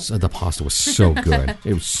pasta. So the pasta was so good.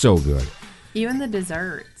 It was so good. Even the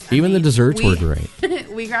desserts. The desserts were great.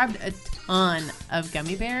 We grabbed a ton of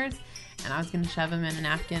gummy bears, and I was going to shove them in a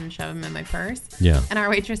napkin and shove them in my purse. Yeah. And our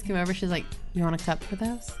waitress came over. She's like, you want a cup for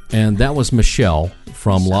those? And that was Michelle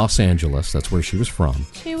from Los Angeles. That's where she was from.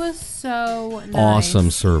 She was so nice.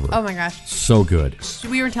 Awesome server. Oh, my gosh. So good.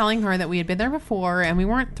 We were telling her that we had been there before, and we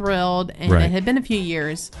weren't thrilled, and Right. it had been a few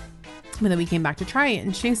years. But then we came back to try it,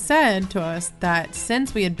 and she said to us that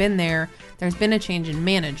since we had been there, there's been a change in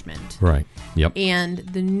management. Right. Yep. And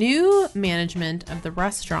the new management of the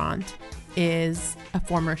restaurant is a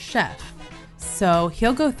former chef. So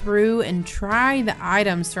he'll go through and try the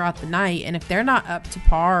items throughout the night, and if they're not up to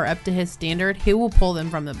par or up to his standard, he will pull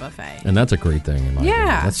them from the buffet. And that's a great thing in my opinion.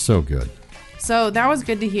 That's so good. So that was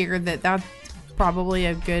good to hear that's probably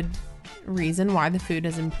a good reason why the food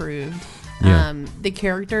has improved. Yeah. The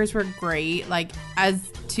characters were great. Like,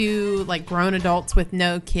 as two grown adults with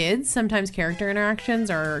no kids, sometimes character interactions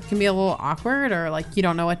can be a little awkward, or you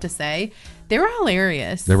don't know what to say. They were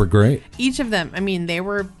hilarious. They were great. Each of them. I mean, they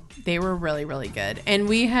were really, really good. And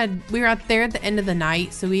we were out there at the end of the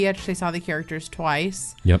night, so we actually saw the characters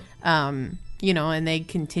twice. Yep. And they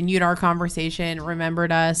continued our conversation,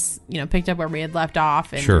 remembered us, picked up where we had left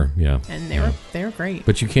off. And, sure, yeah. And they were great.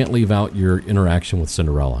 But you can't leave out your interaction with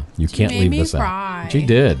Cinderella. You can't leave this cry. out. She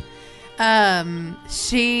did.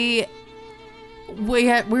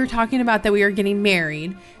 We were talking about that we were getting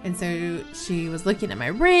married, and so she was looking at my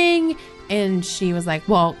ring, and she was like,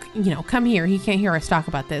 well, come here. He can't hear us talk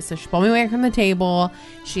about this. So she pulled me away from the table.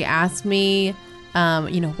 She asked me,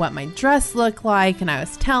 what my dress looked like, and I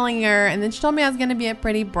was telling her, and then she told me I was going to be a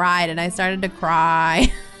pretty bride, and I started to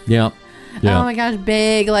cry. Yeah. Oh my gosh,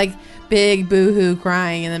 big boo-hoo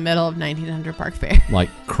crying in the middle of 1900 Park Fair. Like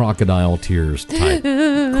crocodile tears type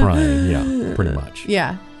crying. Yeah, pretty much.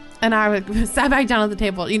 Yeah. And I sat back down at the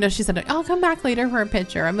table. She said, I'll come back later for a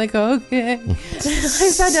picture. I'm like, okay. I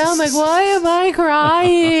sat down. I'm like, why am I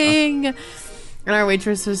crying? And our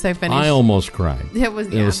waitress was so funny. I almost cried. It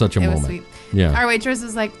was such a moment. Was sweet. Yeah. Our waitress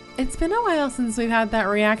was like, it's been a while since we've had that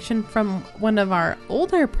reaction from one of our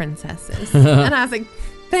older princesses. And I was like,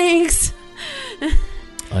 thanks.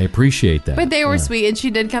 I appreciate that. But they were sweet, and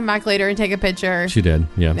she did come back later and take a picture. She did,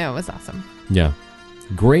 yeah. No, it was awesome. Yeah.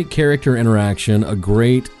 Great character interaction,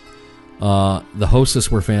 the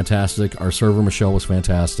hostess were fantastic. Our server, Michelle, was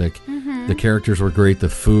fantastic. Mm-hmm. The characters were great. The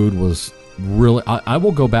food was really... I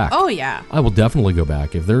will go back. Oh, yeah. I will definitely go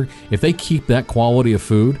back. If they keep that quality of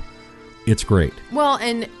food, it's great. Well,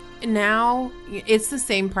 and now it's the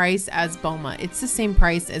same price as Boma. It's the same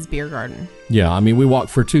price as Beer Garden. Yeah, I mean, we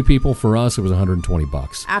walked for two people. For us, it was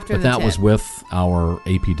 $120. But that was with our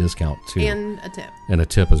AP discount too, and a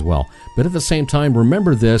tip, as well. But at the same time,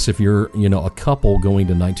 remember this: if you're a couple going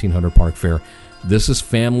to 1900 Park Fair, this is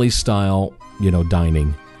family style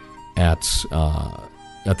dining at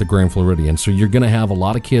the Grand Floridian. So you're going to have a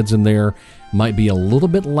lot of kids in there. Might be a little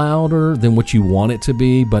bit louder than what you want it to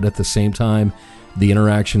be, but at the same time, the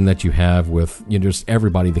interaction that you have with just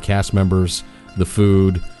everybody, the cast members, the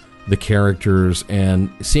food, the characters,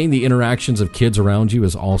 and seeing the interactions of kids around you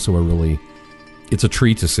is also it's a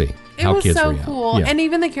treat to see how kids react. It was so cool. Yeah. And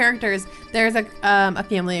even the characters, there's a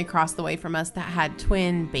family across the way from us that had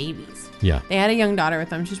twin babies. Yeah. They had a young daughter with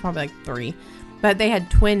them. She's probably 3. But they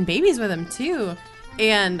had twin babies with them too.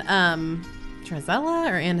 And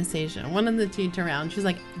Trizella or Anastasia, one of the two turned around. She's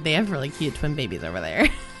like, they have really cute twin babies over there.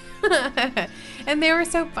 And they were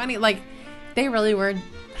so funny. They really were,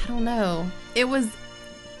 I don't know.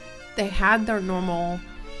 They had their normal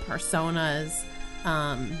personas.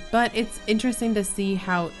 But it's interesting to see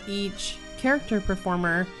how each character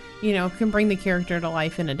performer can bring the character to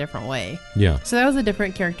life in a different way. Yeah. So that was a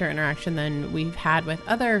different character interaction than we've had with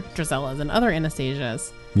other Drizellas and other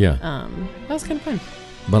Anastasias. Yeah. That was kind of fun.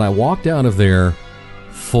 But I walked out of there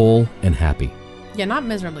full and happy. Yeah, not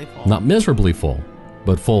miserably full. Not miserably full,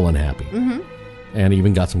 but full and happy. Mm-hmm. And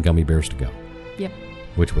even got some gummy bears to go. Yep.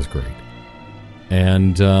 Which was great.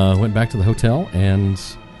 And went back to the hotel and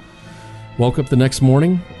woke up the next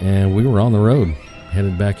morning, and we were on the road,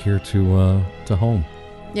 headed back here to home.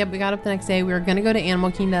 Yep, we got up the next day. We were going to go to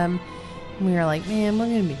Animal Kingdom, and we were like, man, we're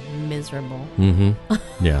going to be miserable.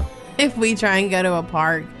 Mm-hmm. Yeah. If we try and go to a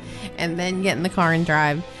park and then get in the car and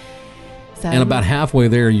drive. So, and about halfway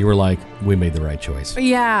there, you were like, we made the right choice.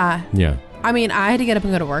 Yeah. Yeah. I mean, I had to get up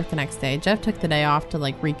and go to work the next day. Jeff took the day off to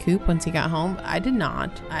recoup once he got home. I did not.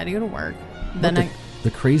 I had to go to work. Then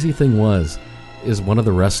the crazy thing is one of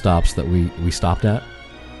the rest stops that we stopped at,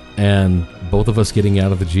 and both of us getting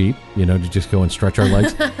out of the Jeep, to just go and stretch our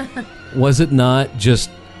legs. Was it not just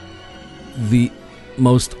the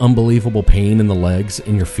most unbelievable pain in the legs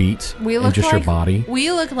and your feet and just your body?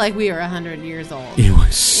 We looked like we were 100 years old. It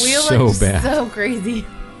was so bad. So crazy.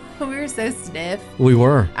 We were so stiff. We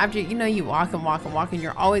were. After, you walk and walk and walk, and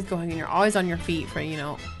you're always going and you're always on your feet for,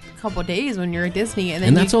 a couple of days when you're at Disney.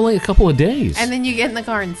 And that's only a couple of days. And then you get in the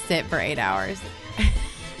car and sit for 8 hours.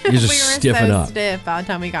 You're just stiffen up. Stiff by the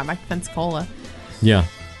time we got back to Pensacola. Yeah.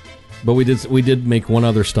 But we did make one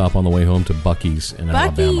other stop on the way home to Buc-ee's in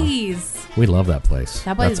Alabama. We love that place.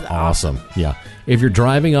 That place is awesome. Yeah. If you're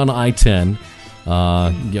driving on I-10,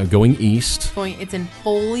 going east. It's in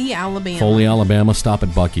Foley, Alabama. Foley, Alabama. Stop at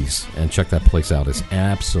Buc-ee's and check that place out. It's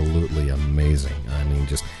absolutely amazing. I mean,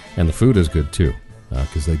 and the food is good too,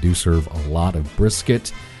 because they do serve a lot of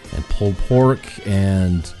brisket and pulled pork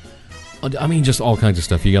and just all kinds of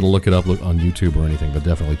stuff. You got to look it up on YouTube or anything, but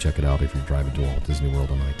definitely check it out if you're driving to Walt Disney World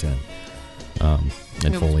on I-10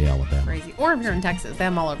 in Foley, Alabama. Crazy. Or if you're in Texas, they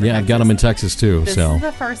have them all over. Yeah, I've got them in Texas too. This is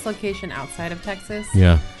the first location outside of Texas.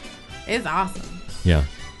 Yeah. It's awesome. Yeah.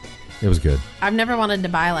 It was good. I've never wanted to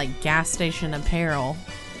buy gas station apparel,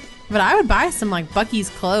 but I would buy some Buc-ee's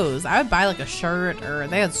clothes. I would buy a shirt, or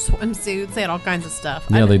they had swimsuits. They had all kinds of stuff.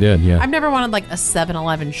 Yeah, they did. Yeah. I've never wanted a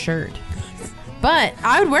 7-Eleven shirt, but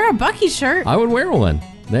I would wear a Buc-ee's shirt. I would wear one.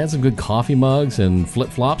 They had some good coffee mugs and flip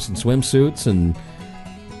flops and swimsuits and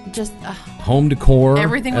just home decor.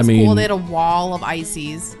 Everything was cool. They had a wall of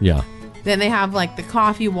ices. Yeah. Then they have the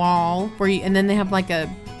coffee wall and then they have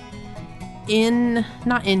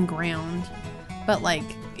not in ground, but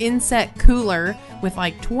inset cooler with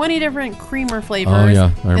 20 different creamer flavors. Oh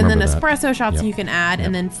yeah, I remember and then that. espresso shots Yep. you can add, Yep.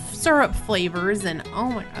 and then syrup flavors, and oh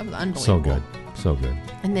my god, it was unbelievable. So good, so good.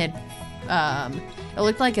 And then it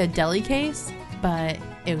looked like a deli case, but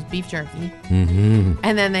it was beef jerky. Mm-hmm.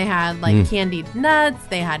 And then they had candied nuts,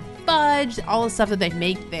 they had fudge, all the stuff that they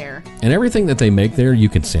make there. And everything that they make there, you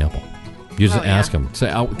can sample. You just ask them,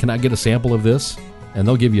 say, "Can I get a sample of this?" And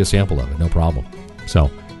they'll give you a sample of it, no problem. So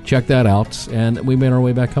check that out. And we made our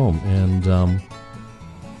way back home. And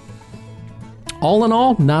all in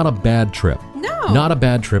all, not a bad trip. No. Not a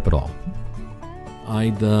bad trip at all.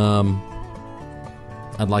 I'd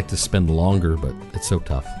like to spend longer, but it's so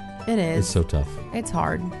tough. It is. It's so tough. It's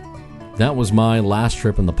hard. That was my last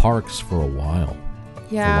trip in the parks for a while.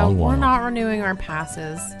 Yeah, a long we're while. not renewing our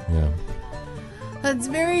passes. Yeah. That's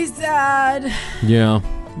very sad. Yeah.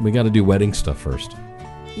 We got to do wedding stuff first.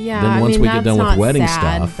 Yeah, then once we get done with wedding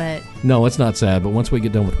stuff. But no, it's not sad, but once we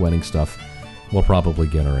get done with wedding stuff, we'll probably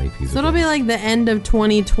get our APs. So it'll be the end of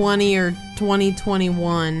 2020 or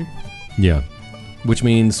 2021. Yeah. Which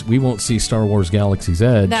means we won't see Star Wars Galaxy's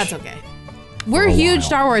Edge. That's okay. We're huge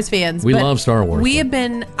Star Wars fans. We love Star Wars.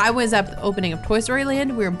 I was at the opening of Toy Story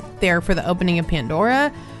Land. We were there for the opening of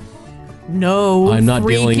Pandora. No, I'm not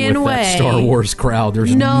dealing with way. that Star Wars crowd.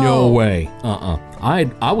 There's no way.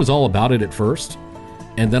 I was all about it at first,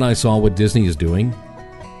 and then I saw what Disney is doing,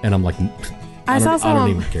 and I'm like, I don't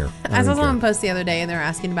even care. I saw someone post the other day, and they're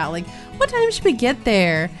asking about what time should we get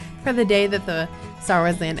there for the day that the Star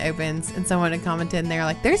Wars Land opens, and someone had commented, and they're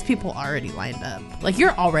like, "There's people already lined up.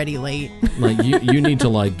 You're already late." You need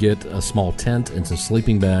to get a small tent and some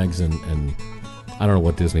sleeping bags, and I don't know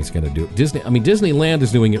what Disney's going to do. Disneyland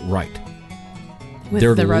is doing it right.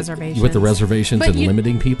 With the reservations. With the reservations and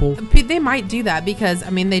limiting people. They might do that because,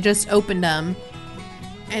 they just opened them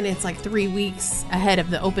and it's 3 weeks ahead of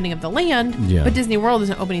the opening of the land. Yeah. But Disney World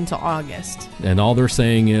isn't opening until August. And all they're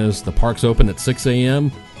saying is the park's open at 6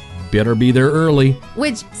 a.m. Better be there early.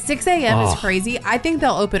 Which 6 a.m. is crazy. I think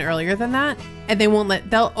they'll open earlier than that. And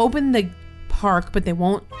they'll open the park, but they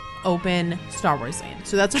won't open Star Wars Land.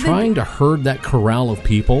 So that's what trying to herd that corral of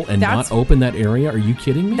people and not open that area. Are you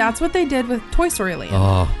kidding me? That's what they did with Toy Story Land.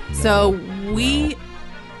 Oh, no. So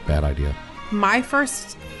bad idea. My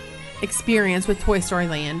first experience with Toy Story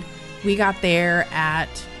Land, we got there at,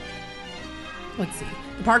 let's see,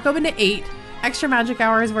 the park opened at 8. Extra magic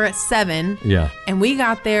hours were at 7. Yeah. And we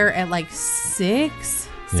got there at like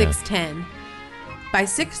 6:10. By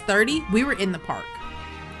 6:30, we were in the park.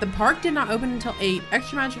 The park did not open until 8.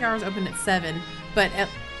 Extra magic hours opened at 7. But at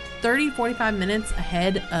 45 minutes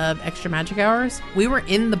ahead of extra magic hours, we were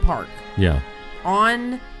in the park. Yeah.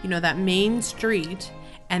 On, that main street.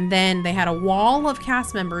 And then they had a wall of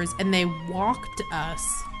cast members, and they walked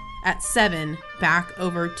us at 7 back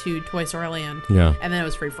over to Toy Story Land. Yeah. And then it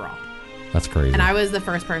was free for all. That's crazy. And I was the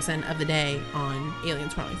first person of the day on Alien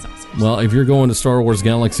Swirling Saucers. Well, if you're going to Star Wars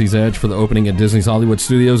Galaxy's Edge for the opening at Disney's Hollywood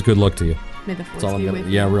Studios, good luck to you. May the force be with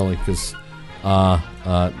you. Yeah, really, because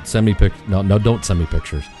send me No, don't send me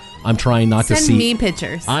pictures. I'm trying not to see. Send me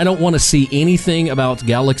pictures. I don't want to see anything about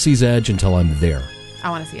Galaxy's Edge until I'm there.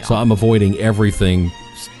 I want to see it all. So I'm avoiding everything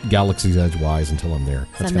Galaxy's Edge wise until I'm there.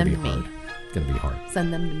 That's going to be hard. It's going to be hard.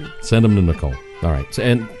 Send them to me. Send them to Nicole. All right. So,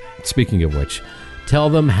 and speaking of which, tell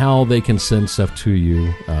them how they can send stuff to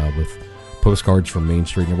you with postcards from Main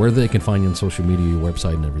Street and where they can find you on social media, your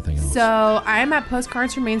website, and everything else. So I'm at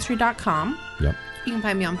postcardsfrommainstreet.com. Yep. You can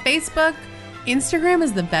find me on Facebook. Instagram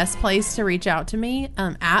is the best place to reach out to me,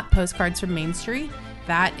 at Postcards from Main Street.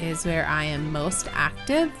 That is where I am most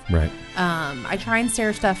active. Right. I try and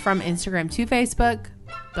share stuff from Instagram to Facebook,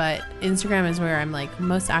 but Instagram is where I'm like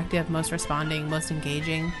most active, most responding, most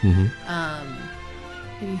engaging. Mm-hmm.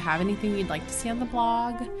 If you have anything you'd like to see on the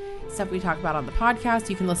blog, stuff we talk about on the podcast,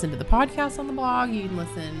 you can listen to the podcast on the blog. You can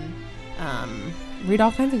listen, read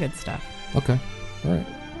all kinds of good stuff. Okay. All right.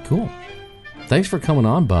 Cool. Thanks for coming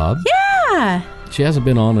on, Bob. Yeah. She hasn't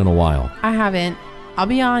been on in a while. I haven't. I'll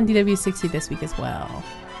be on DW60 this week as well.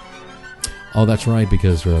 Oh, that's right,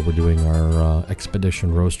 because we're doing our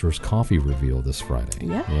Expedition Roasters coffee reveal this Friday.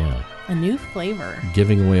 Yeah. A new flavor.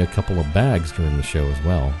 Giving away a couple of bags during the show as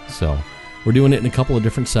well. So we're doing it in a couple of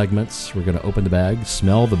different segments. We're going to open the bag,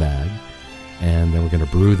 smell the bag, and then we're going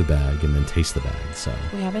to brew the bag and then taste the bag. So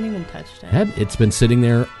we haven't even touched it. It's been sitting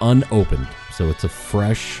there unopened. So it's a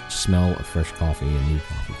fresh smell of fresh coffee and new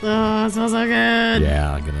coffee. Oh, it smells so good.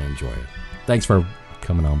 Yeah, I'm going to enjoy it. Thanks for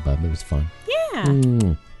coming on, Bub. It was fun. Yeah.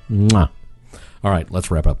 Mwah. All right, let's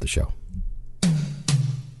wrap up the show.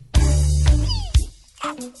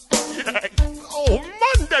 Oh,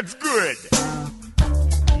 man, that's good.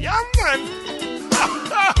 Yeah, man.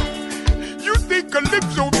 You think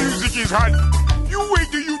calypso music is hot? You wait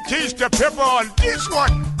till you taste the pepper on this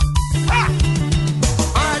one.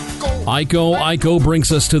 Iko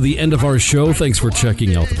brings us to the end of our show. Thanks for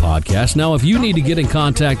checking out the podcast. Now, if you need to get in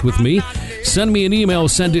contact with me, send me an email.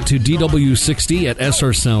 Send it to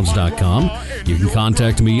dw60@srsounds.com. You can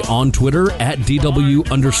contact me on Twitter at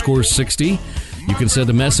DW_60. You can send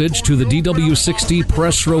a message to the DW60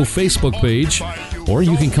 Press Row Facebook page, or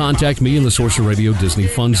you can contact me in the Sorcerer Radio Disney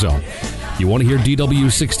Fun Zone. You want to hear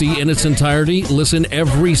DW60 in its entirety? Listen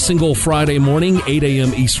every single Friday morning, 8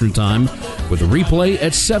 a.m. Eastern Time, with a replay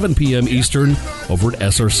at 7 p.m. Eastern over at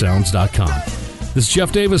srsounds.com. This is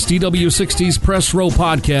Jeff Davis, DW60's Press Row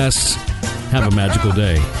Podcasts. Have a magical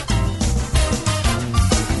day.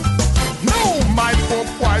 No, my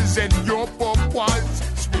pop-wise and your pop-wise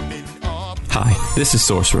swimming up. Hi, this is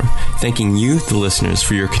Sorcerer, thanking you, the listeners,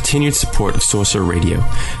 for your continued support of Sorcerer Radio,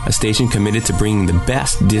 a station committed to bringing the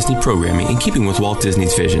best Disney programming in keeping with Walt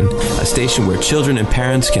Disney's vision, a station where children and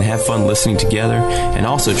parents can have fun listening together, and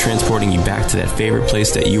also transporting you back to that favorite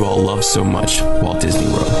place that you all love so much, Walt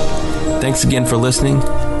Disney World. Thanks again for listening.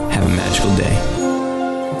 Have a magical day.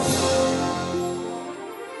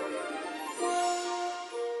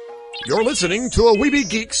 You're listening to a Weeby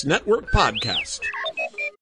Geeks Network podcast.